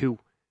catching 2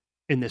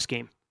 in this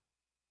game.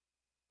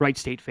 Wright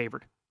State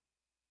favored.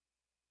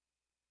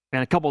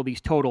 And a couple of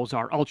these totals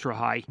are ultra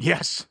high.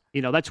 Yes.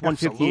 That's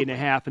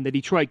 158.5 in the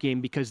Detroit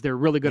game because they're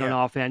really good on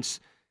offense.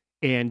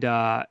 And,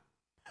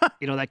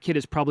 that kid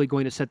is probably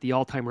going to set the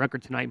all-time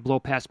record tonight and blow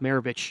past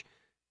Maravich.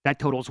 That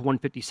total is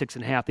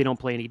 156.5. They don't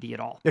play any D at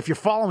all. If you're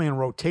following in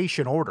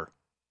rotation order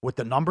with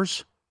the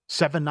numbers,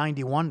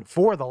 791,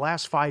 4 of the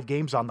last 5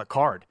 games on the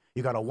card.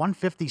 You got a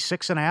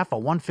 156.5, a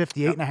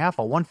 158.5, a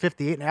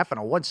 158.5, and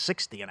a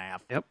 160.5.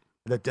 Yep.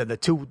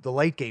 The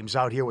late games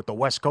out here with the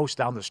West Coast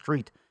down the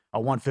street, a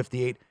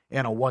 158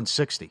 and a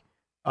 160.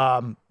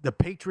 The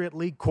Patriot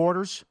League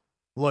quarters,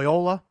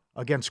 Loyola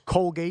against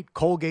Colgate.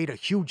 Colgate, a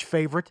huge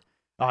favorite,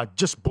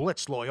 just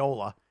blitzed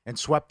Loyola and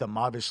swept them,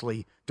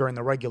 obviously, during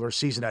the regular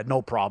season. Had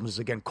no problems.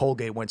 Again,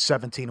 Colgate went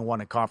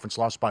 17-1 in conference,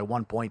 lost by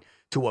 1 point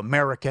to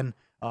American.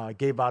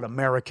 Gave out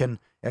American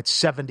at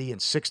 70 and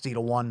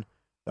 60-1.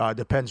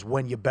 Depends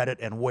when you bet it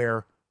and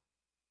where.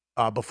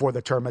 Before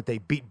the tournament, they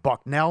beat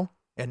Bucknell,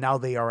 and now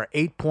they are an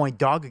 8-point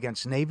dog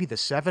against Navy, the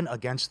 7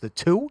 against the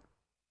 2.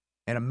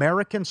 And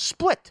American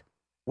split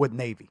with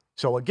Navy.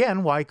 So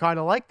again, why I kind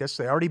of like this,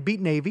 they already beat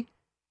Navy,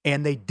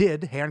 and they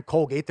did hand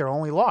Colgate their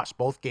only loss.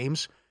 Both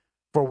games,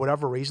 for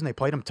whatever reason, they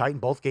played them tight,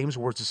 and both games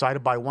were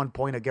decided by 1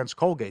 point against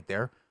Colgate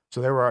there. So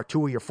there were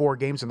 2 of your 4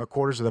 games in the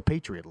quarters of the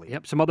Patriot League.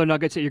 Yep, some other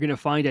nuggets that you're going to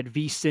find at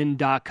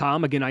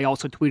vsin.com. Again, I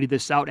also tweeted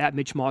this out at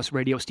Mitch Moss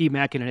Radio. Steve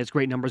Mackinnon has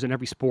great numbers in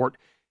every sport.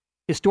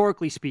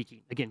 Historically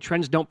speaking, again,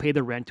 trends don't pay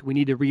the rent. We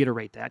need to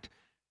reiterate that.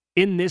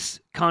 In this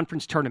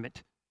conference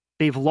tournament,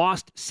 they've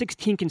lost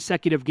 16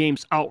 consecutive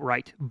games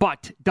outright,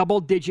 but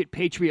double-digit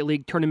Patriot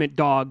League tournament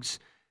dogs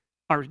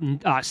are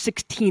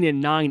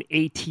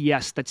 16-9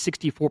 ATS. That's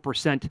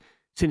 64%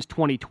 since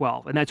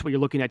 2012. And that's what you're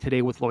looking at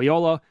today with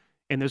Loyola.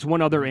 And there's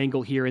one other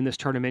angle here in this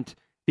tournament.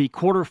 The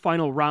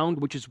quarterfinal round,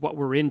 which is what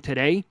we're in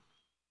today,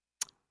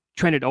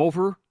 trended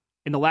over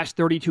in the last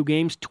 32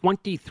 games,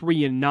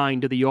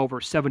 23-9 to the over,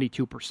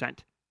 72%.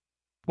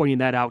 Pointing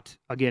that out,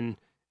 again,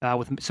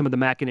 with some of the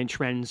Mackinnon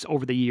trends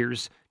over the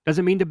years.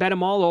 Doesn't mean to bet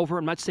them all over.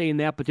 I'm not saying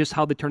that, but just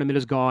how the tournament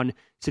has gone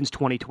since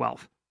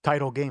 2012.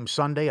 Title game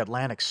Sunday,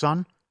 Atlantic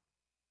Sun.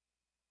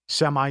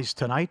 Semis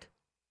tonight.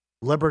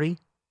 Liberty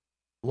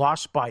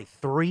lost by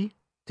 3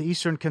 to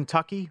Eastern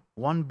Kentucky,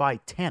 won by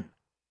 10.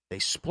 They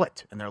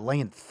split, and they're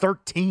laying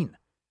 13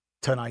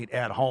 tonight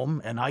at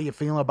home. And how you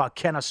feeling about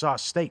Kennesaw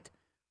State?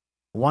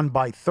 Won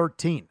by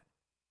 13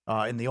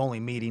 in the only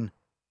meeting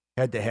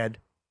head-to-head.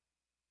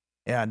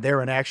 And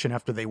they're in action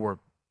after they were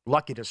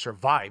lucky to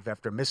survive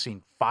after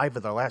missing 5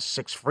 of the last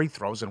 6 free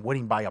throws and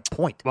winning by a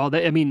point. Well,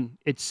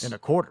 it's in the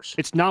quarters.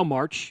 It's now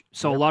March,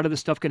 so a lot of this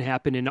stuff can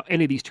happen in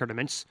any of these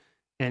tournaments.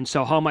 And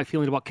so how am I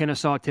feeling about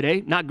Kennesaw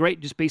today? Not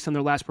great just based on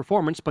their last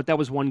performance, but that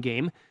was one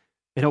game.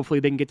 And hopefully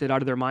they can get that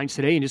out of their minds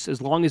today. And just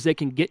as long as they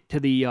can get to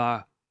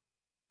the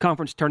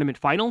conference tournament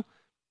final,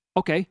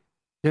 okay,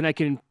 then I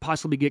can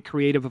possibly get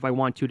creative if I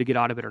want to get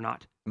out of it or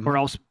not. Or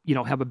else,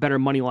 have a better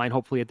money line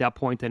hopefully at that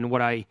point than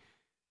what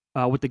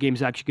the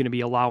game's actually going to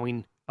be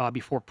allowing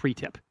before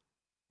pre-tip.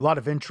 A lot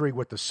of intrigue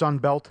with the Sun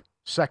Belt,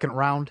 second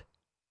round.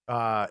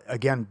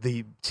 Again,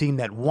 the team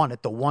that won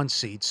at the 1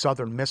 seed,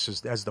 Southern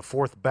Miss, as the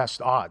 4th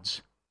best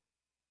odds.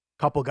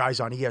 Couple guys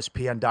on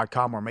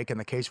ESPN.com are making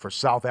the case for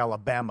South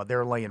Alabama.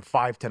 They're laying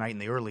 5 tonight in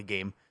the early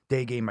game,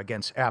 day game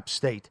against App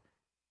State.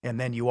 And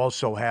then you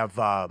also have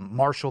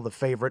Marshall, the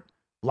favorite,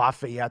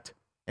 Lafayette,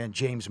 and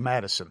James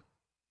Madison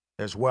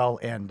as well.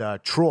 And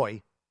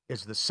Troy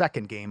is the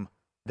second game.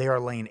 They are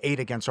laying 8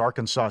 against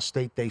Arkansas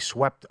State. They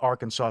swept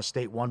Arkansas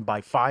State, won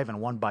by 5 and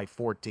won by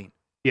 14.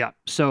 Yeah,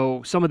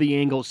 so some of the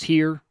angles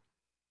here.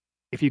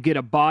 If you get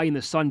a bye in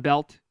the Sun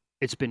Belt,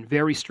 it's been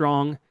very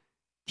strong.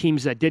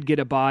 Teams that did get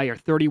a bye are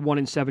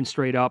 31-7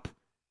 straight up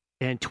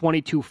and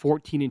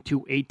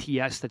 22-14-2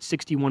 ATS. That's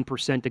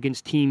 61%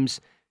 against teams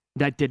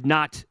that did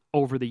not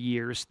over the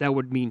years. That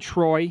would mean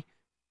Troy,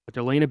 but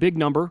they're laying a big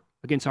number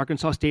against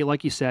Arkansas State,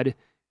 like you said.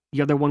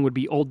 The other one would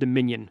be Old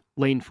Dominion,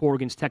 laying 4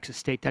 against Texas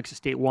State. Texas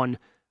State won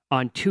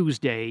on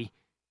Tuesday.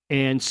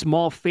 And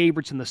small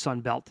favorites in the Sun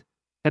Belt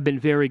have been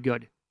very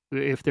good.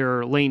 If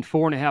they're laying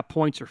 4.5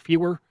 points or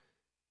fewer,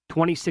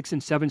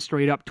 26-7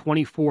 straight up,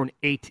 24-8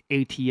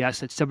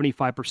 ATS at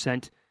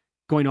 75%,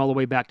 going all the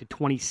way back to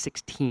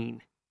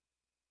 2016.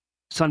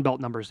 Sun Belt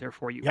numbers there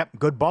for you. Yep,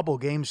 good bubble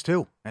games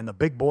too. And the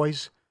big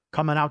boys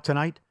coming out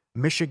tonight.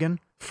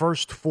 Michigan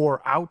first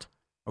 4 out,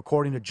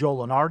 according to Joe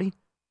Lunardi.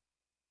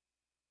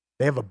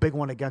 They have a big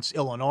one against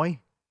Illinois,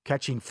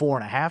 catching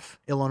 4.5.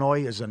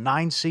 Illinois is a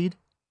 9 seed.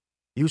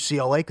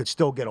 UCLA could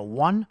still get a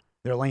 1.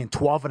 They're laying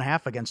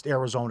 12.5 against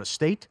Arizona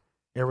State.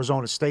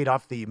 Arizona State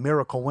off the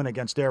miracle win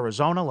against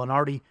Arizona.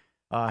 Lunardi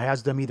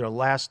has them either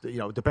last,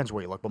 it depends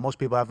where you look, but most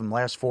people have them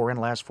last 4 in,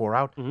 last 4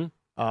 out.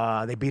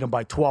 Mm-hmm. They beat them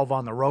by 12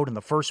 on the road in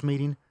the first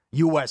meeting.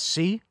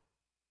 USC,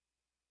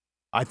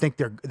 I think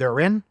they're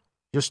in.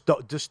 Just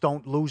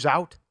don't lose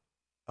out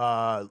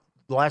the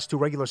last 2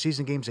 regular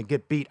season games and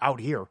get beat out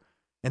here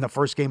in the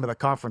first game of the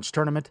conference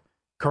tournament.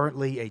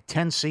 Currently a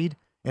 10 seed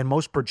in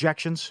most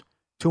projections.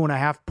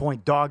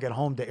 2.5-point dog at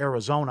home to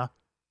Arizona.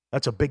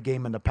 That's a big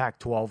game in the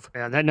Pac-12.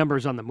 Yeah, that number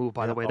is on the move,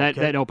 by the way. Okay.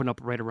 That opened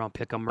up right around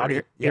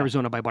Pick'em.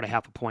 Arizona by about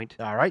 0.5 point.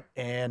 All right.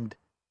 And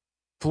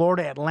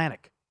Florida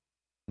Atlantic,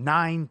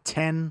 9,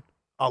 10,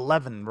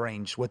 11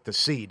 range with the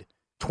seed.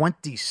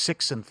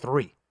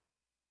 26-3.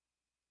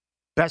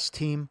 Best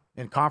team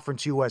in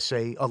Conference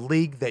USA, a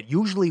league that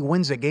usually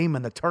wins a game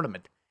in the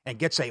tournament and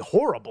gets a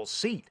horrible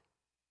seed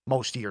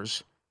most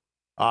years.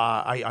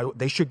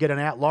 They should get an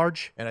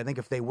at-large, and I think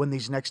if they win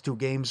these next 2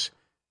 games,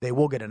 they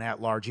will get an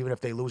at-large, even if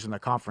they lose in the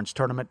conference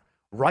tournament.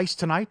 Rice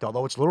tonight,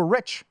 although it's a little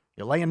rich.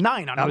 You're laying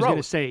 9 on the road. I was going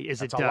to say,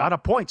 That's a lot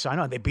of points. I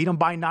know. They beat them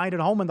by 9 at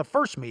home in the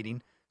first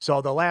meeting.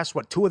 So the last,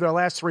 2 of their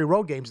last 3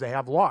 road games they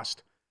have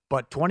lost.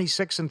 But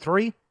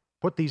 26-3,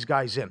 put these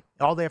guys in.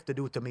 All they have to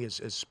do to me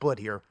is split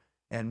here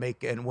and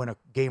win a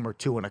game or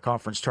 2 in a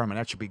conference tournament.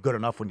 That should be good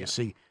enough when you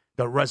see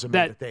the resume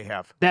that they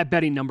have. That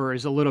betting number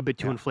is a little bit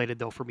too inflated,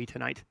 though, for me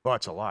tonight. Oh,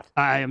 it's a lot.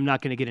 I am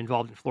not going to get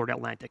involved in Florida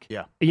Atlantic.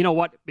 Yeah. You know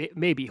what?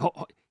 Maybe.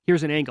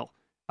 Here's an angle.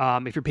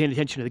 If you're paying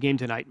attention to the game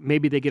tonight,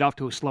 maybe they get off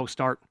to a slow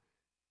start,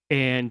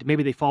 and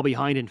maybe they fall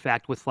behind, in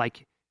fact, with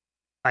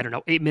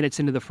 8 minutes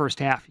into the first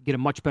half. You get a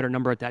much better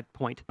number at that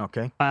point.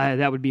 Okay.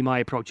 That would be my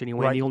approach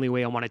anyway, Right. and the only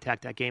way I want to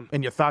attack that game.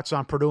 And your thoughts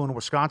on Purdue and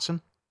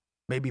Wisconsin?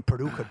 Maybe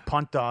Purdue could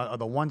punt the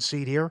 1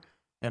 seed here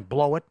and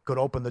blow it. Could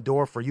open the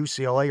door for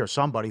UCLA or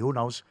somebody. Who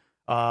knows?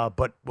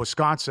 But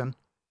Wisconsin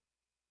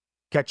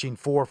catching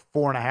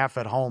 4.5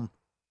 at home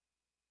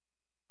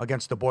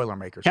against the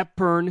Boilermakers.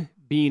 Hepburn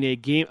being a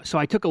game. So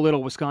I took a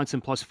little Wisconsin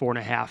plus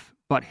 4.5,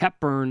 but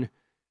Hepburn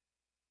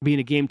being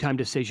a game time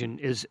decision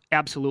is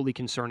absolutely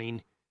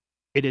concerning.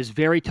 It is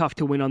very tough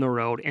to win on the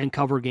road and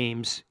cover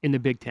games in the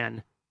Big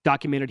Ten,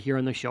 documented here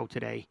on the show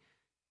today.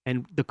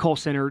 And the Kohl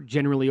Center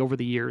generally over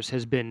the years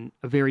has been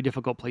a very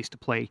difficult place to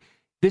play.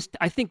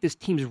 I think this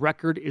team's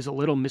record is a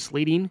little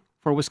misleading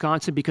for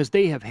Wisconsin because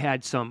they have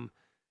had some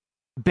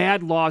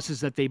bad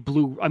losses that they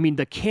blew. I mean,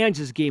 the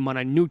Kansas game on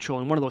a neutral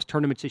in one of those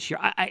tournaments this year,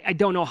 I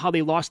don't know how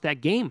they lost that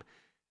game.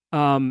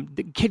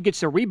 The kid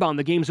gets a rebound,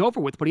 the game's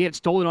over with, but he had it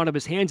stolen out of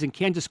his hands, and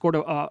Kansas scored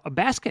a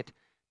basket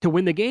to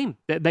win the game.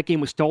 That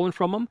game was stolen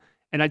from him.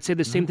 And I'd say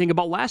the same thing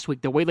about last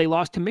week, the way they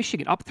lost to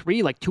Michigan. Up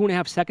 3,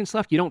 2.5 seconds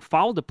left. You don't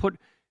foul to put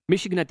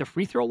Michigan at the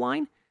free throw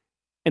line.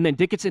 And then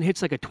Dickinson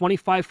hits a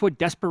 25-foot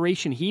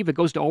desperation heave. It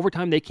goes to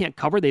overtime. They can't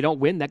cover. They don't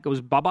win. That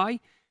goes bye-bye.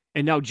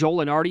 And now Joe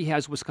Lunardi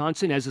has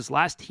Wisconsin as his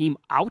last team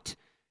out.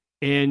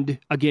 And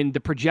again, the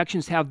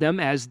projections have them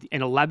as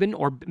an 11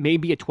 or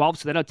maybe a 12.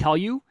 So that'll tell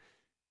you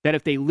that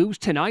if they lose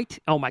tonight,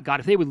 oh my God,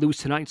 if they would lose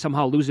tonight and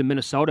somehow lose in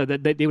Minnesota,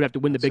 that they would have to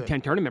win the Big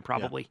Ten tournament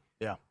probably.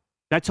 Yeah.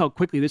 That's how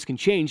quickly this can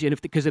change. And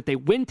because if they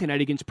win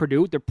tonight against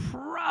Purdue, they're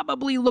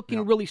probably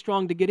looking really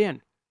strong to get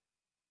in.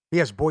 He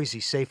has Boise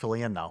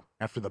safely in now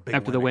after the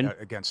big win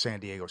against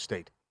San Diego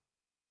State.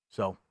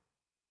 So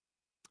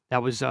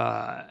that was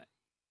a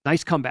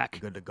nice comeback.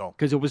 Good to go.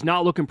 Because it was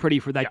not looking pretty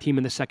for that team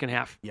in the second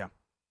half. Yeah.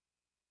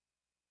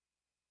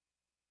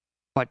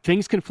 But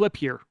things can flip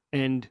here.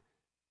 And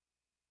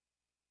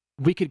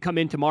we could come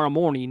in tomorrow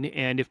morning,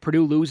 and if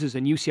Purdue loses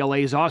and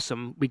UCLA is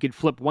awesome, we could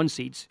flip 1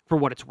 seeds for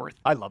what it's worth.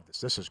 I love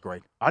this. This is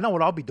great. I know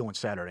what I'll be doing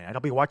Saturday night.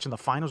 I'll be watching the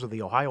finals of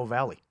the Ohio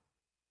Valley.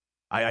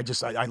 I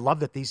love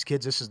that these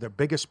kids, this is their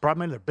biggest,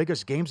 probably their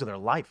biggest games of their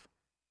life,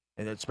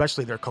 and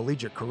especially their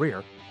collegiate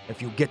career,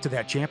 if you get to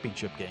that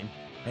championship game.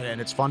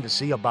 And it's fun to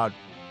see about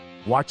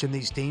watching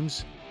these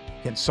teams.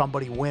 Can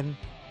somebody win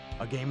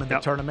a game in the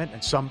tournament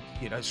and some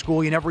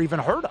school you never even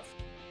heard of?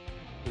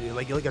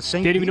 Like a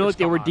St. Didn't even know that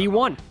they were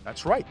D1.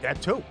 That's right,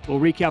 that too. We'll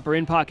recap our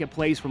in-pocket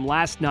plays from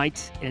last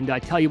night and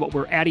tell you what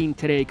we're adding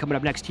today coming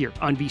up next here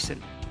on VSiN.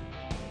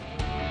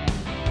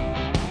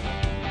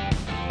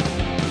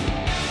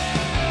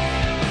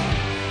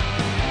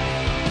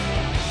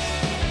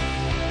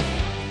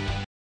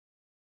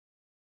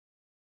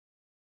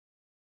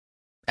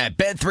 At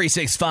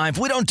Bet365,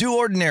 we don't do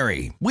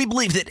ordinary. We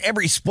believe that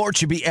every sport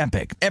should be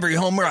epic. Every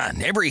home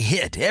run, every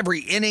hit,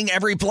 every inning,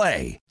 every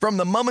play. From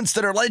the moments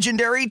that are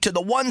legendary to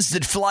the ones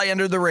that fly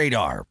under the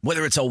radar.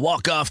 Whether it's a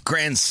walk-off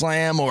grand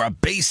slam or a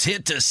base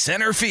hit to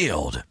center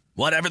field.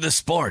 Whatever the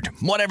sport,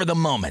 whatever the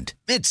moment.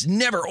 It's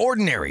never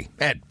ordinary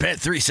at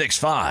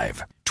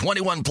Bet365.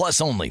 21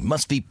 plus only.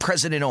 Must be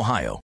present in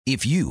Ohio.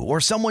 If you or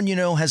someone you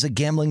know has a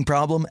gambling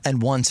problem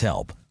and wants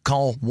help,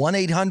 call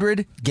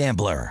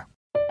 1-800-GAMBLER.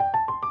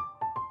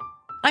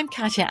 I'm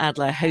Katya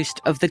Adler, host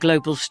of The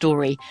Global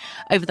Story.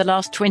 Over the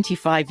last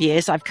 25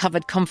 years, I've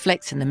covered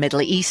conflicts in the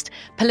Middle East,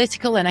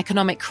 political and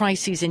economic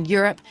crises in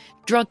Europe,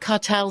 drug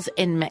cartels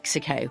in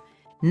Mexico.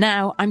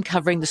 Now I'm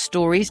covering the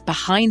stories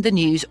behind the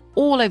news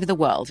all over the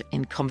world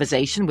in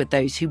conversation with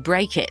those who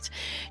break it.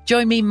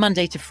 Join me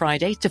Monday to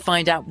Friday to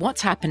find out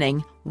what's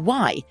happening,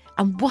 why,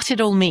 and what it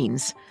all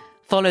means.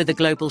 Follow The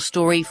Global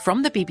Story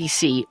from the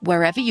BBC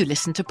wherever you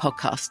listen to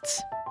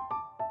podcasts.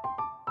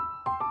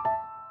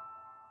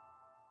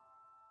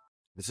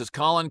 This is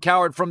Colin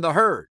Cowherd from The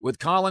Herd with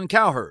Colin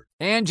Cowherd.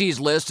 Angie's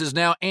List is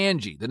now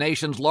Angie, the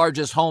nation's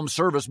largest home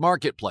service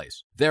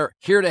marketplace. They're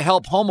here to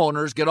help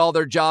homeowners get all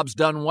their jobs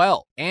done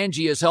well.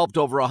 Angie has helped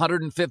over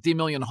 150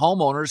 million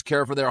homeowners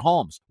care for their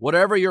homes.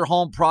 Whatever your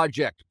home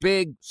project,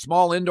 big,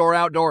 small, indoor,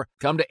 outdoor,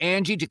 come to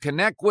Angie to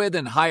connect with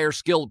and hire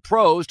skilled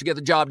pros to get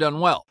the job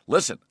done well.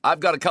 Listen, I've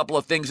got a couple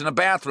of things in a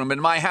bathroom in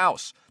my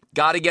house.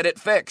 Got to get it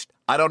fixed.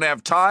 I don't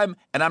have time,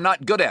 and I'm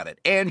not good at it.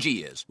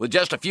 Angie is. With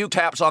just a few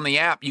taps on the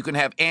app, you can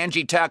have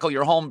Angie tackle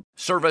your home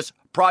service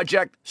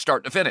project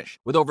start to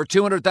finish. With over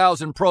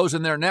 200,000 pros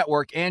in their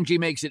network, Angie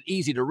makes it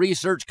easy to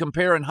research,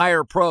 compare, and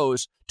hire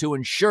pros to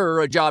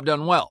ensure a job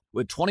done well.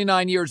 With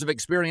 29 years of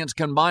experience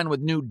combined with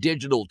new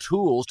digital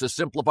tools to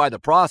simplify the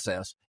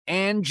process,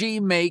 Angie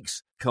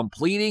makes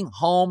completing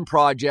home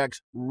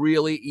projects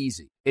really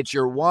easy. It's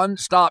your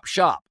one-stop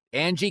shop.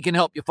 Angie can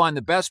help you find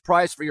the best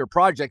price for your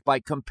project by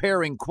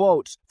comparing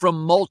quotes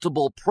from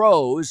multiple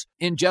pros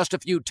in just a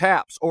few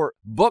taps, or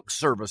book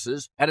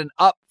services at an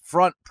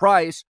upfront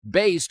price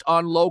based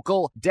on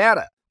local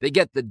data. They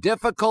get the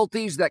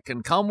difficulties that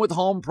can come with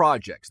home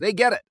projects. They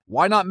get it.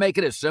 Why not make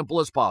it as simple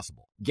as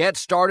possible? Get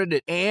started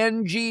at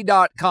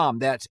Angie.com.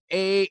 That's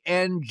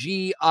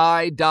ANGI.com,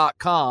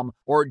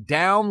 or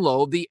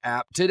download the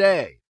app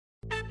today.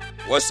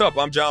 What's up?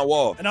 I'm John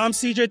Wall. And I'm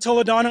CJ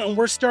Toledano, and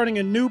we're starting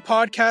a new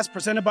podcast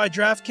presented by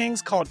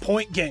DraftKings called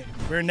Point Game.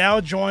 We're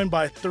now joined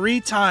by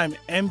three-time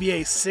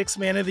NBA Sixth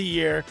Man of the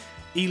Year,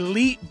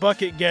 elite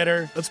bucket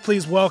getter. Let's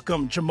please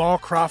welcome Jamal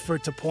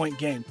Crawford to Point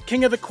Game.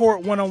 King of the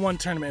Court one-on-one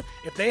tournament.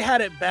 If they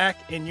had it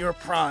back in your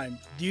prime,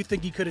 do you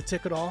think you could have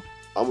took it all?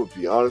 I'm going to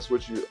be honest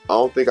with you. I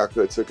don't think I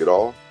could have took it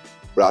all,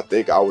 but I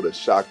think I would have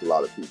shocked a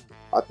lot of people.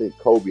 I think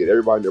Kobe and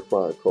everybody in their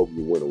prime, Kobe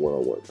would win a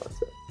one-on-one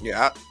contest.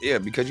 Yeah,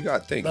 because you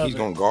got to think, he's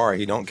going to guard.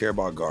 He don't care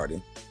about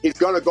guarding. He's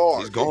going to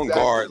guard. He's going to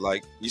guard.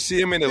 Like, you see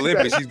him in the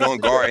Olympics, he's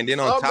going to guard. And then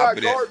on top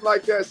of that. I'm not guarding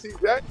like that,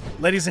 CJ.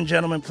 Ladies and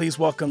gentlemen, please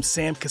welcome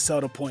Sam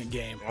Cassell to Point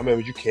Game. I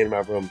remember you came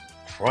out from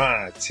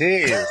crying,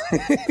 tears.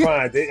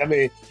 I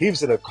mean, he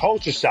was in a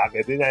culture shock.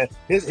 And then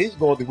he's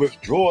going through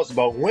withdrawals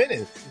about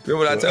winning.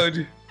 Remember what I told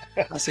you?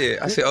 I said,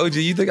 OG,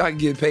 you think I can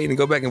get paid and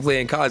go back and play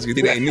in college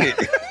because it ain't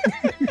it?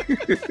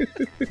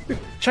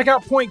 Check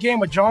out Point Game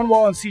with John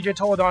Wall and CJ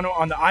Toledano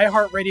on the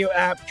iHeartRadio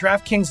app,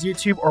 DraftKings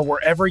YouTube, or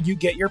wherever you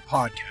get your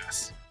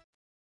podcasts.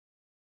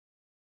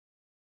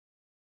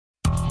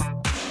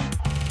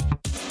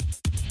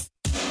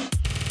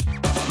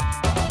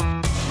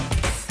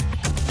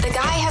 The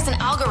guy has an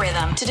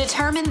algorithm to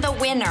determine the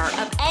winner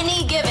of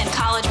any given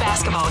college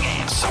basketball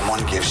game.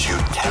 Someone gives you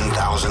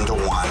 10,000 to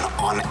 1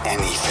 on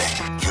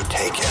anything. You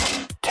take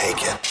it.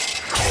 Take it.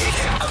 Take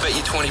it. I bet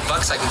you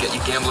 $20 I can get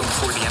you gambling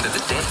before the end of the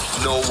day.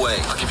 No way.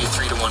 I'll give you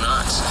 3-to-1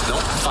 odds.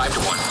 Nope.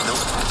 5-to-1. Nope.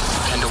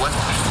 10-to-1.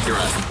 You're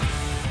on.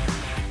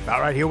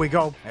 All right, here we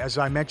go. As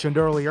I mentioned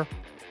earlier,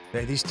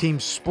 these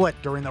teams split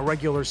during the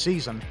regular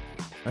season.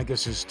 I think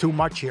this is too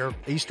much here.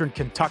 Eastern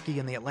Kentucky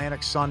and the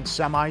Atlantic Sun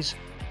semis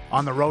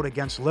on the road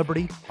against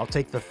Liberty. I'll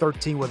take the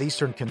 13 with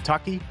Eastern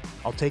Kentucky.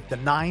 I'll take the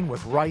 9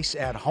 with Rice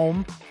at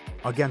home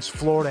against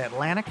Florida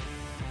Atlantic.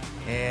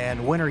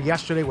 And winner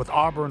yesterday with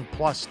Auburn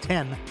plus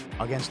 10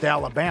 against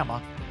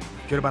Alabama.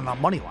 Should have been on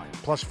money line,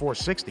 plus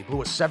 460.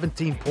 Blew a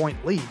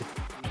 17-point lead.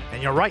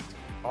 And you're right.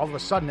 All of a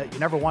sudden, you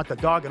never want the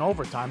dog in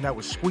overtime. That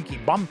was squeaky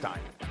bum time.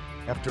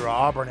 After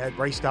Auburn had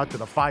raced out to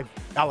the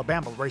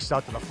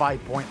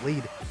 5-point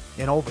lead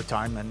in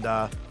overtime.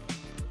 And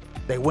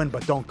they win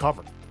but don't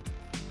cover.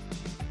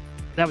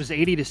 That was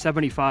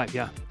 80-75,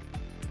 yeah.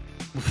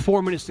 With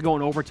 4 minutes to go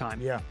in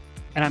overtime. Yeah.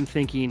 And I'm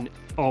thinking,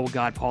 oh,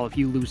 God, Paul, if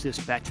you lose this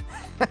bet,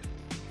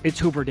 it's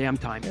Hoover Dam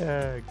time.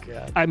 Oh,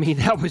 God. I mean,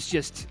 that was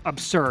just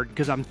absurd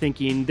because I'm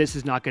thinking this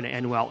is not going to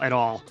end well at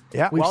all.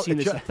 Yeah, We've seen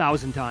this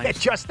 1,000 times. It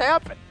just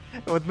happened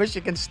with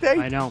Michigan State.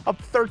 I know.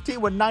 Up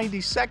 13 with 90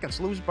 seconds,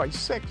 lose by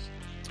 6.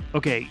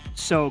 Okay,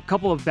 so a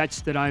couple of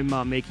bets that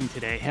I'm making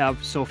today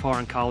have so far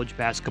in college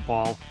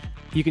basketball.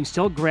 You can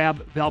still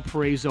grab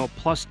Valparaiso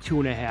plus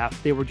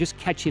 2.5. They were just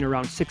catching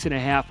around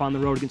 6.5 on the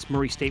road against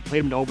Murray State.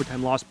 Played them to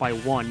overtime, lost by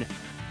 1.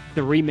 The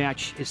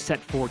rematch is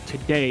set for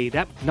today.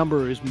 That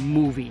number is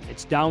moving.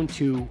 It's down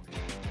to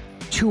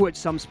 2 at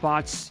some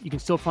spots. You can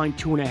still find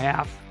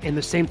 2.5. And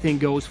the same thing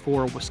goes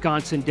for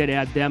Wisconsin. Did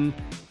add them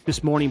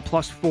this morning,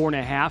 plus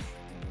 4.5.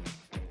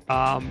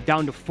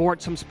 Down to 4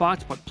 at some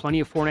spots, but plenty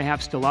of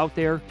 4.5 still out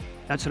there.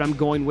 That's what I'm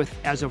going with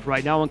as of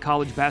right now in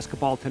college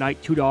basketball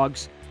tonight. 2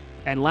 dogs.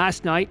 And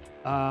last night,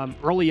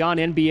 early on,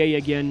 NBA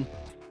again,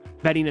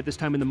 betting at this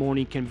time in the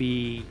morning can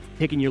be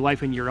taking your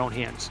life in your own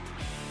hands.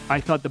 I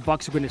thought the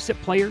Bucks were going to sit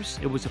players.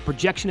 It was a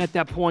projection at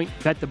that point.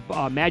 Bet the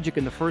Magic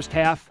in the first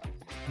half.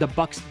 The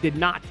Bucks did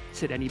not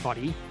sit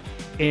anybody.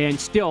 And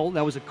still,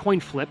 that was a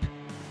coin flip.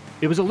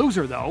 It was a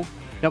loser, though.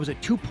 That was a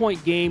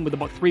 2-point game with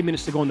about 3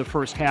 minutes to go in the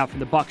first half,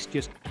 and the Bucks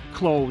just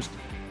closed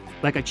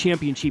like a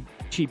championship.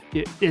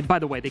 By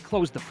the way, they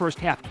closed the first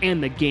half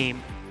and the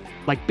game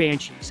like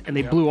banshees, and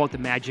they blew out the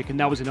Magic, and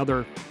that was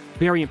another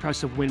very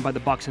impressive win by the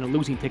Bucks and a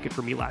losing ticket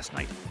for me last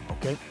night.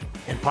 Okay.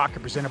 In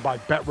Pocket, presented by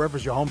Bet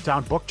Rivers, your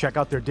hometown book. Check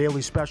out their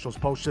daily specials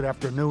posted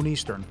after noon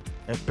Eastern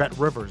at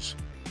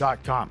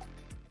betrivers.com.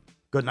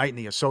 Good night in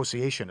the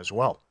association as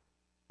well.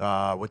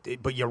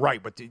 But you're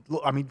right. But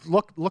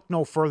look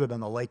no further than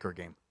the Laker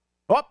game.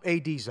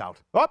 AD's out.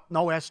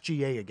 No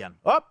SGA again.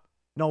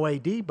 No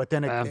AD. But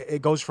then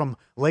it goes from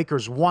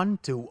Lakers 1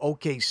 to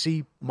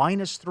OKC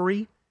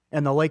 -3,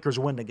 and the Lakers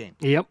win the game.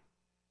 Yep.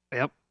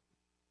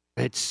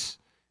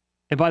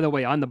 And by the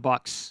way, on the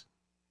Bucks,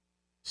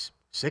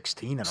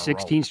 16 in a row.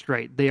 16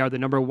 straight. They are the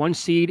number 1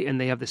 seed, and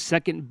they have the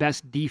second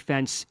best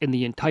defense in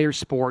the entire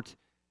sport.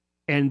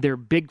 And their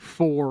big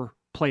 4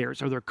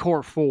 players, or their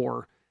core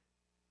 4,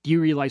 do you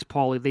realize,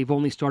 Paulie, they've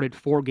only started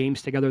 4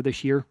 games together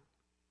this year?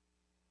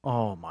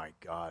 Oh, my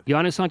God.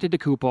 Giannis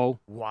Antetokounmpo.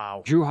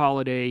 Wow. Jrue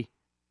Holiday,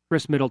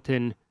 Chris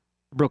Middleton,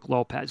 Brook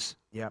Lopez.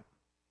 Yep.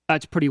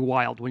 That's pretty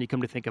wild when you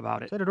come to think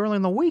about it. I said it early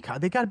in the week.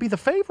 They got to be the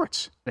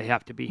favorites. They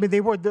have to be. I mean,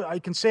 they were. I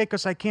can say it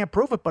because I can't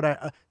prove it,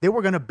 but they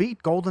were going to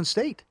beat Golden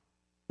State.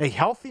 A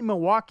healthy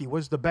Milwaukee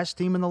was the best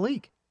team in the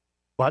league,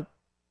 but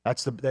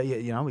that's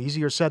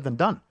easier said than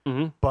done.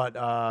 Mm-hmm. But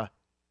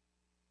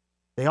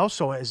they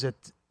also the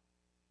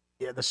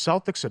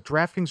Celtics at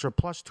DraftKings are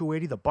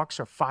 +280. The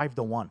Bucks are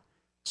 5-1.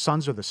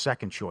 Suns are the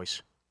second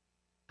choice.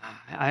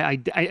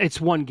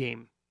 It's one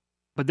game,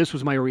 but this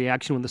was my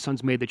reaction when the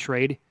Suns made the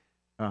trade.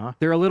 Uh-huh.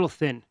 They're a little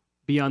thin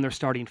beyond their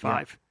starting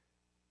 5.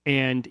 Yeah.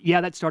 And,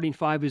 that starting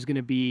 5 is going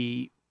to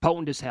be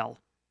potent as hell,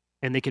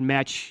 and they can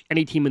match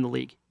any team in the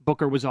league.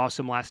 Booker was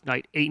awesome last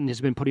night. Ayton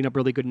has been putting up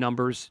really good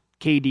numbers.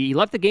 KD, he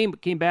left the game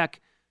but came back.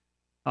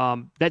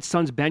 That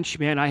Suns bench,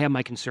 man, I have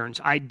my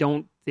concerns. I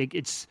don't think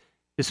it's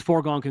this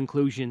foregone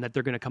conclusion that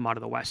they're going to come out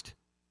of the West.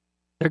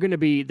 They're going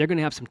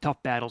to have some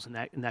tough battles in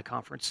that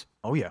conference.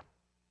 Oh, yeah.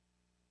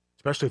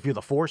 Especially if you're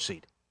the 4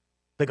 seed.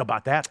 Think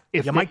about that.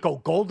 You might go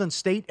Golden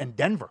State and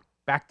Denver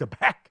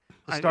back-to-back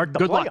to start the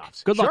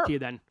playoffs. Good luck to you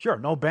then. Sure,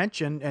 no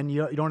bench, and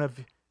you don't have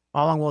 –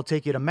 how long will it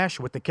take you to mesh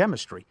with the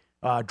chemistry?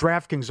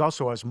 DraftKings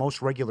also has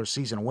most regular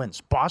season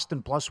wins.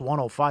 Boston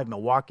 +105,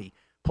 Milwaukee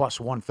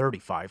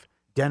 +135,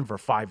 Denver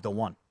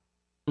 5-1.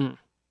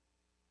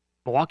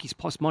 Milwaukee's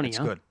plus money, That's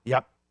good.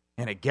 Yep.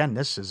 And again,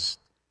 this is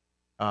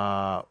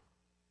 4-1.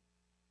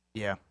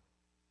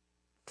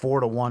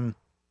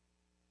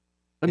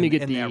 Let me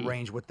get in that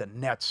range with the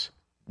Nets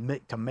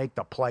to make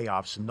the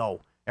playoffs.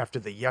 No. After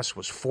the yes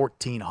was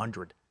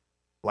 1,400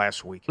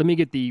 last week. Let me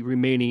get the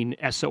remaining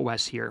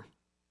SOS here.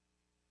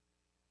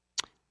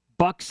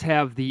 Bucks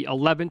have the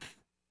 11th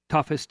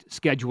toughest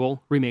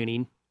schedule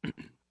remaining.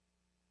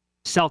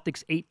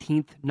 Celtics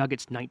 18th,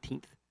 Nuggets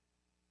 19th.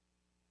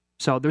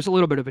 So there's a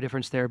little bit of a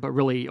difference there, but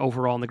really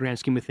overall in the grand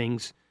scheme of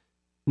things,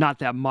 not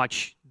that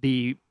much.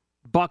 The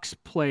Bucks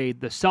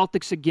played the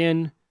Celtics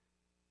again.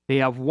 They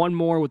have 1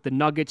 more with the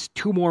Nuggets,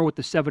 2 more with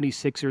the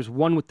 76ers,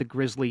 1 with the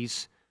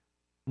Grizzlies,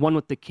 1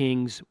 with the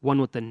Kings, 1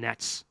 with the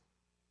Nets.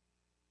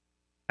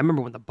 I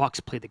remember when the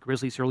Bucks played the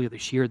Grizzlies earlier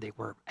this year, they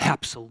were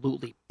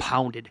absolutely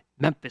pounded.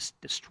 Memphis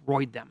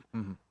destroyed them.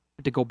 Mm-hmm.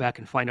 To go back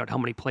and find out how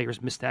many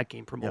players missed that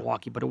game from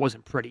Milwaukee, but it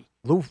wasn't pretty.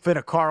 Lou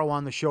Fittacaro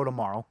on the show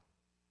tomorrow.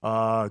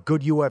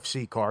 Good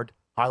UFC card,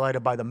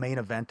 highlighted by the main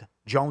event.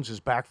 Jones is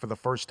back for the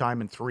first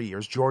time in 3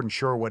 years. Jordan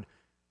Sherwood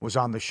was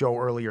on the show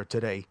earlier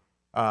today.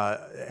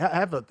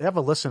 Have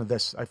a listen to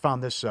this. I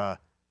found this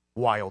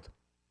wild.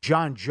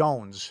 John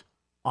Jones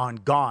on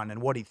Gone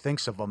and what he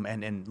thinks of him,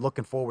 and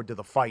looking forward to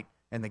the fight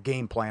and the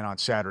game plan on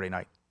Saturday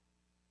night.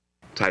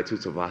 Tai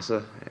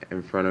Tuivasa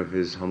in front of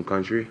his home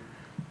country.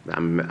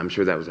 I'm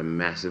sure that was a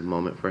massive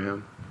moment for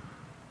him.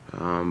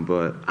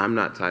 But I'm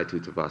not Tai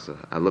Tuivasa.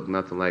 I look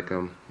nothing like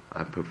him.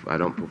 I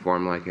don't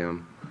perform like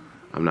him.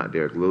 I'm not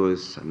Derek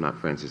Lewis. I'm not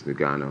Francis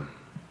Ngannou.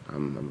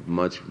 I'm a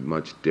much,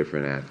 much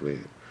different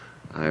athlete.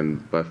 I'm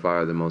by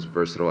far the most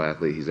versatile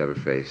athlete he's ever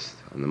faced.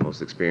 I'm the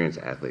most experienced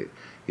athlete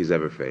he's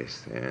ever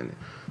faced. And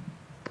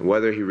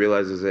whether he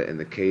realizes it in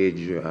the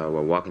cage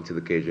or walking to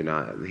the cage or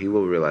not, he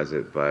will realize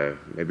it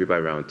maybe by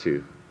round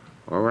 2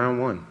 or round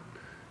 1.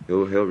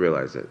 He'll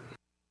realize it.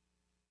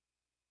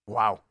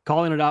 Wow.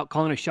 Calling it out,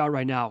 calling a shot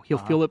right now. He'll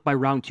feel it by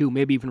round 2,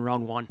 maybe even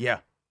round 1. Yeah.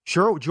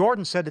 Sure,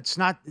 Jordan said it's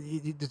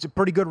a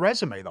pretty good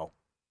resume, though.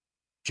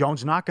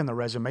 Jones knocking the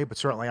resume, but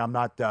certainly I'm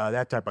not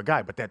that type of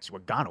guy. But that's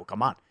Ngannou,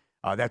 come on.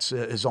 That's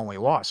his only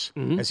loss,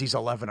 as he's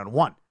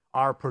 11-1.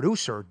 Our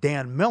producer,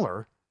 Dan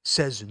Miller,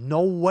 says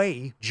no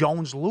way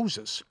Jones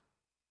loses.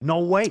 No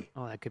way.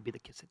 Oh, that could be the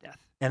kiss of death.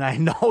 And I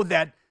know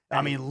that,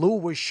 Lou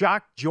was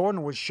shocked.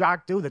 Jordan was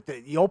shocked, too, that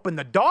he opened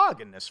the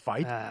dog in this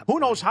fight. Who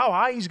knows how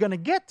high he's going to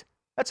get?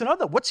 That's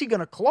another. What's he going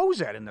to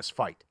close at in this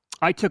fight?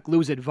 I took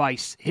Lou's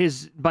advice.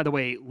 By the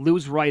way,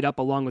 Lou's write-up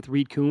along with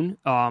Reed Kuhn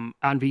on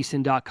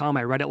vsin.com.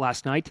 I read it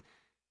last night.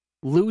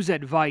 Lou's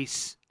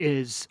advice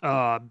is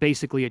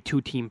basically a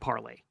 2-team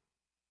parlay.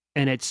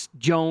 And it's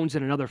Jones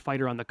and another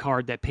fighter on the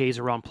card that pays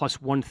around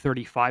plus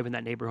 135 in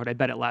that neighborhood. I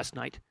bet it last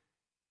night.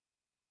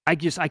 I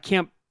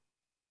can't.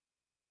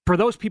 For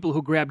those people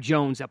who grabbed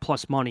Jones at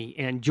plus money,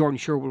 and Jordan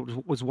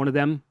Sherwood was one of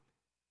them,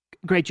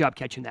 great job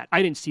catching that.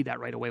 I didn't see that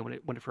right away when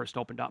it first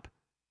opened up.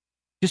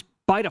 Just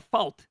by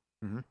default,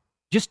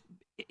 just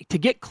to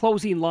get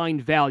closing line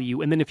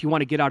value, and then if you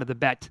want to get out of the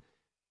bet,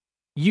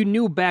 you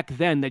knew back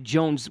then that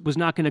Jones was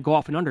not going to go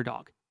off an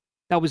underdog.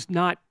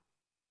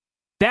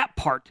 That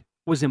part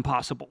was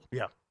impossible.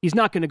 Yeah. He's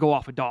not going to go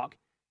off a dog.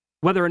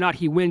 Whether or not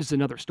he wins is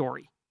another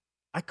story.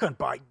 I couldn't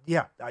buy.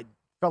 Yeah, I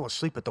fell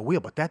asleep at the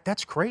wheel, but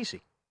that's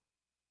crazy.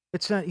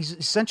 He's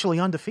essentially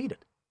undefeated.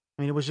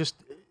 I mean, it was just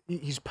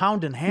he's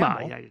pounding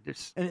Hamill,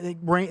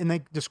 and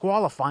they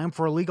disqualify him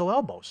for illegal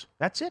elbows.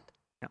 That's it.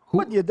 Yeah.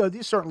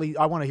 But certainly,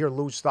 I want to hear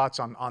Lou's thoughts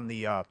on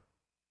the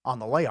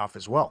layoff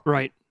as well.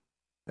 Right.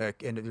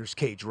 And there's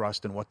cage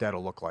rust and what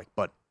that'll look like,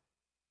 but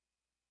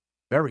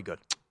very good.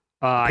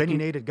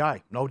 Opinionated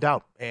guy, no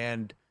doubt.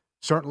 And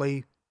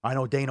certainly, I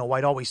know Dana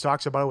White always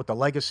talks about it with the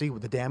legacy,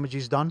 with the damage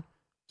he's done.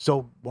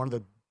 So one of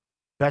the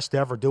best to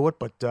ever do it,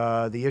 but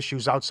the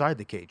issues outside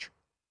the cage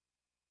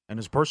and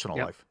his personal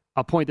life.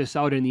 I'll point this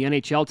out in the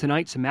NHL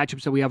tonight, some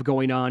matchups that we have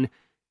going on.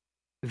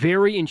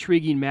 Very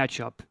intriguing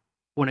matchup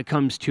when it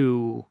comes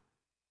to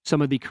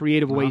some of the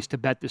creative ways to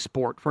bet the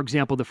sport. For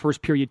example, the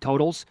first period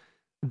totals.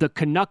 The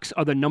Canucks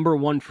are the number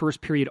 1 first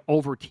period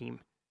over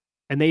team,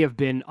 and they have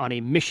been on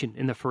a mission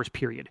in the first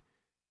period.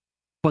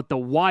 But the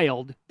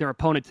Wild, their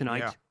opponent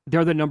tonight,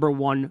 they're the number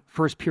 1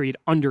 first period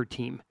under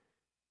team.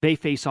 They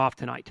face off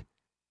tonight.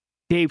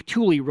 Dave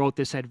Tooley wrote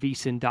this at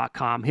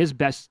vsin.com.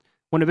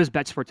 One of his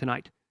bets for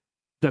tonight.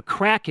 The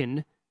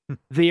Kraken,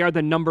 they are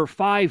the number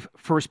 5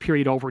 first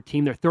period over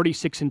team. They're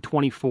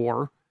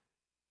 36-24,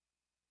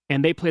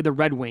 and they play the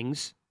Red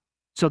Wings.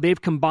 So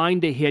they've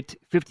combined to hit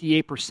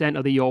 58%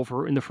 of the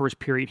over in the first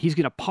period. He's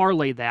going to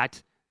parlay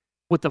that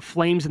with the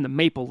Flames and the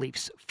Maple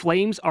Leafs.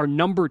 Flames are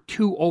number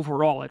 2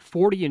 overall at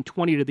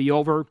 40-20 to the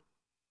over.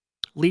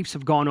 Leafs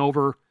have gone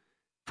over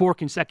 4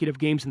 consecutive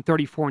games and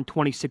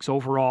 34-26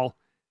 overall.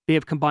 They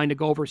have combined to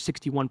go over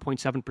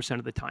 61.7%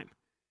 of the time.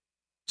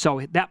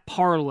 So that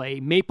parlay,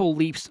 Maple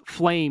Leafs,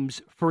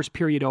 Flames, first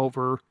period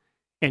over,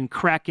 and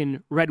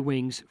Kraken, Red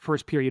Wings,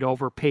 first period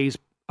over, pays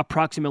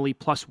approximately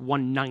plus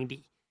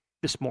 190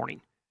 this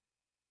morning.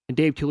 And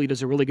Dave Tooley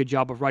does a really good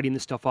job of writing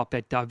this stuff up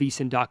at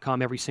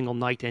vsin.com every single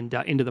night and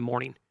into the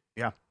morning.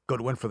 Yeah,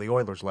 good win for the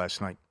Oilers last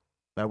night.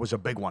 That was a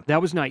big one.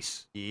 That was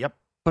nice. Yep.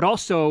 But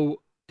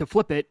also, to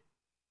flip it,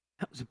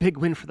 that was a big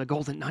win for the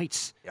Golden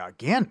Knights. Yeah,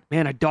 again.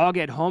 Man, a dog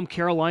at home.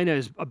 Carolina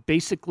is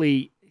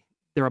basically,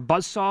 they're a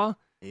buzzsaw.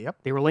 Yep.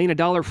 They were laying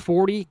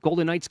 $1.40.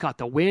 Golden Knights got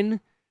the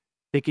win.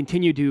 They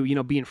continue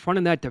to, be in front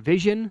of that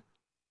division.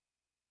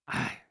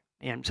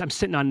 And I'm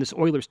sitting on this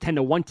Oilers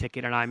 10-1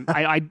 ticket,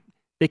 and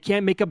they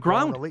can't make up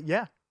ground.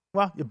 Yeah.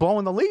 Well, you're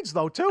blowing the leads,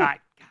 though, too.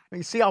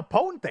 You see how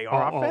potent they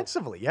are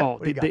offensively. Yeah.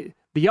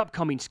 The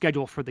upcoming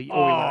schedule for the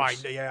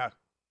Oilers. Yeah.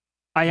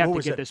 I have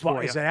to get this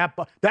for you. Is that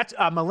that's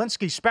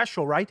Malinsky's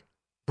special, right?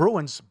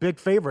 Bruins, big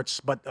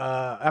favorites, but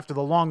after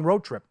the long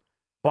road trip.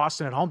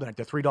 Boston at home tonight.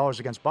 They're $3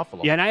 against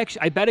Buffalo. Yeah, and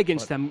I bet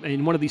against them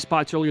in one of these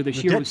spots earlier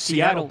this year. With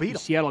Seattle beat them.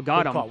 Seattle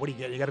got them. What do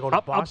you got to go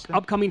to Boston?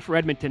 Upcoming for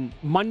Edmonton.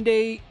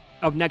 Monday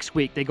of next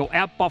week, they go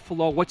at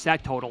Buffalo. What's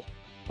that total?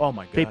 Oh,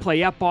 my God. They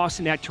play at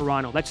Boston, at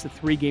Toronto. That's the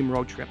 3-game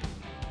road trip.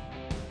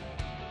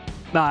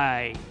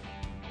 Bye.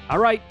 All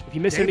right. If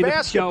you miss any of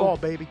the show,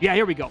 baby. Yeah,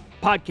 here we go.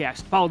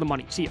 Podcast. Follow the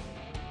money. See you.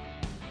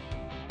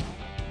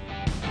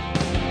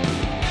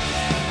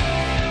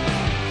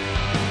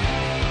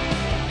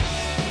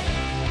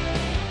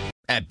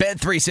 At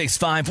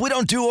Bet365, we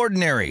don't do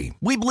ordinary.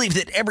 We believe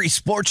that every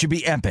sport should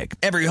be epic.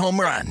 Every home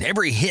run,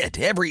 every hit,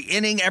 every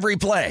inning, every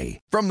play.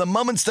 From the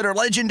moments that are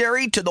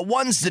legendary to the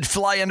ones that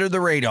fly under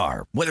the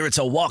radar. Whether it's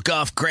a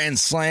walk-off grand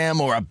slam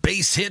or a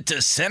base hit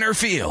to center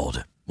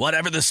field.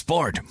 Whatever the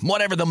sport,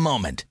 whatever the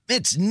moment.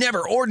 It's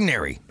never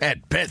ordinary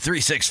at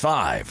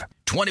Bet365.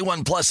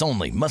 21 plus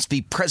only. Must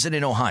be present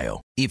in Ohio.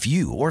 If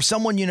you or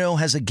someone you know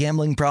has a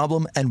gambling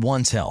problem and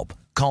wants help,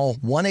 call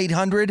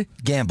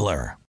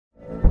 1-800-GAMBLER.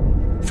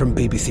 From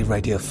BBC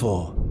Radio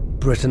 4,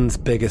 Britain's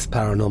biggest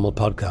paranormal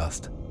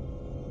podcast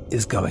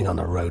is going on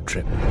a road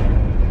trip.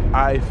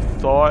 I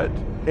thought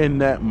in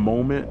that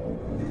moment,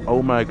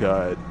 oh my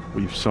God,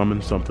 we've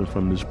summoned something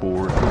from this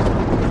board.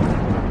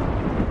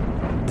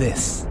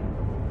 This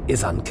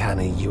is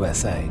Uncanny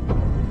USA.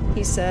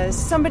 He says,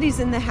 somebody's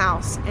in the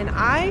house, and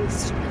I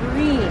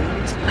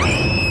screamed.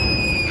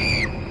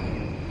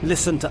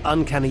 Listen to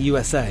Uncanny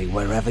USA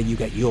wherever you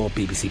get your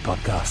BBC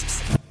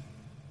podcasts,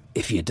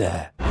 if you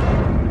dare.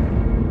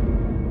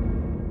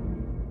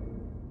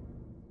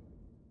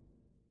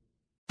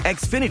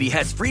 Xfinity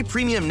has free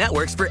premium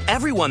networks for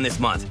everyone this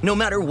month, no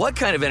matter what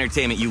kind of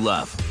entertainment you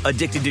love.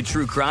 Addicted to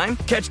true crime?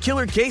 Catch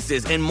killer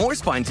cases and more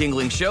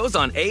spine-tingling shows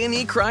on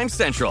A&E Crime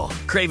Central.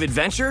 Crave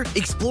adventure?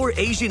 Explore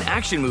Asian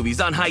action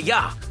movies on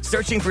Hi-YAH.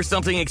 Searching for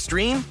something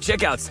extreme?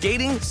 Check out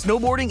skating,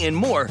 snowboarding, and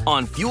more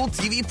on Fuel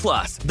TV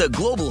Plus, the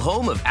global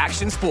home of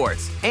action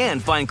sports.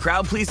 And find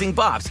crowd-pleasing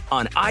bops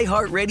on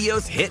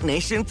iHeartRadio's Hit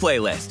Nation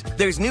playlist.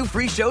 There's new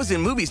free shows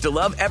and movies to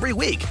love every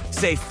week.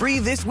 Say free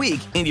this week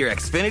in your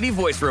Xfinity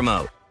voice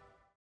remote.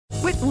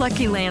 With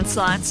Lucky Land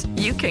Slots,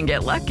 you can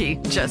get lucky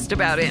just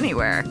about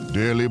anywhere.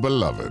 Dearly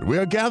beloved, we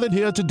are gathered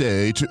here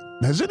today to...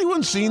 Has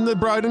anyone seen the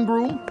bride and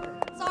groom?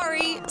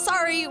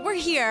 Sorry, we're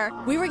here.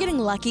 We were getting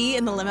lucky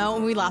in the limo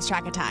and we lost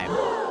track of time.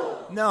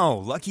 No,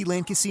 Lucky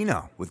Land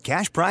Casino, with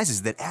cash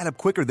prizes that add up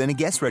quicker than a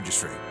guest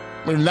registry.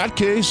 In that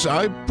case,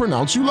 I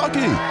pronounce you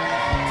lucky.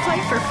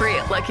 Play for free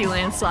at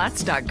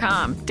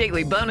LuckyLandSlots.com.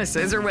 Daily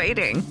bonuses are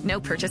waiting. No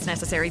purchase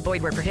necessary.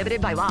 Void where prohibited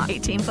by law.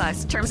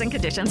 18+. Terms and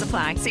conditions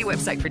apply. See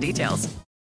website for details.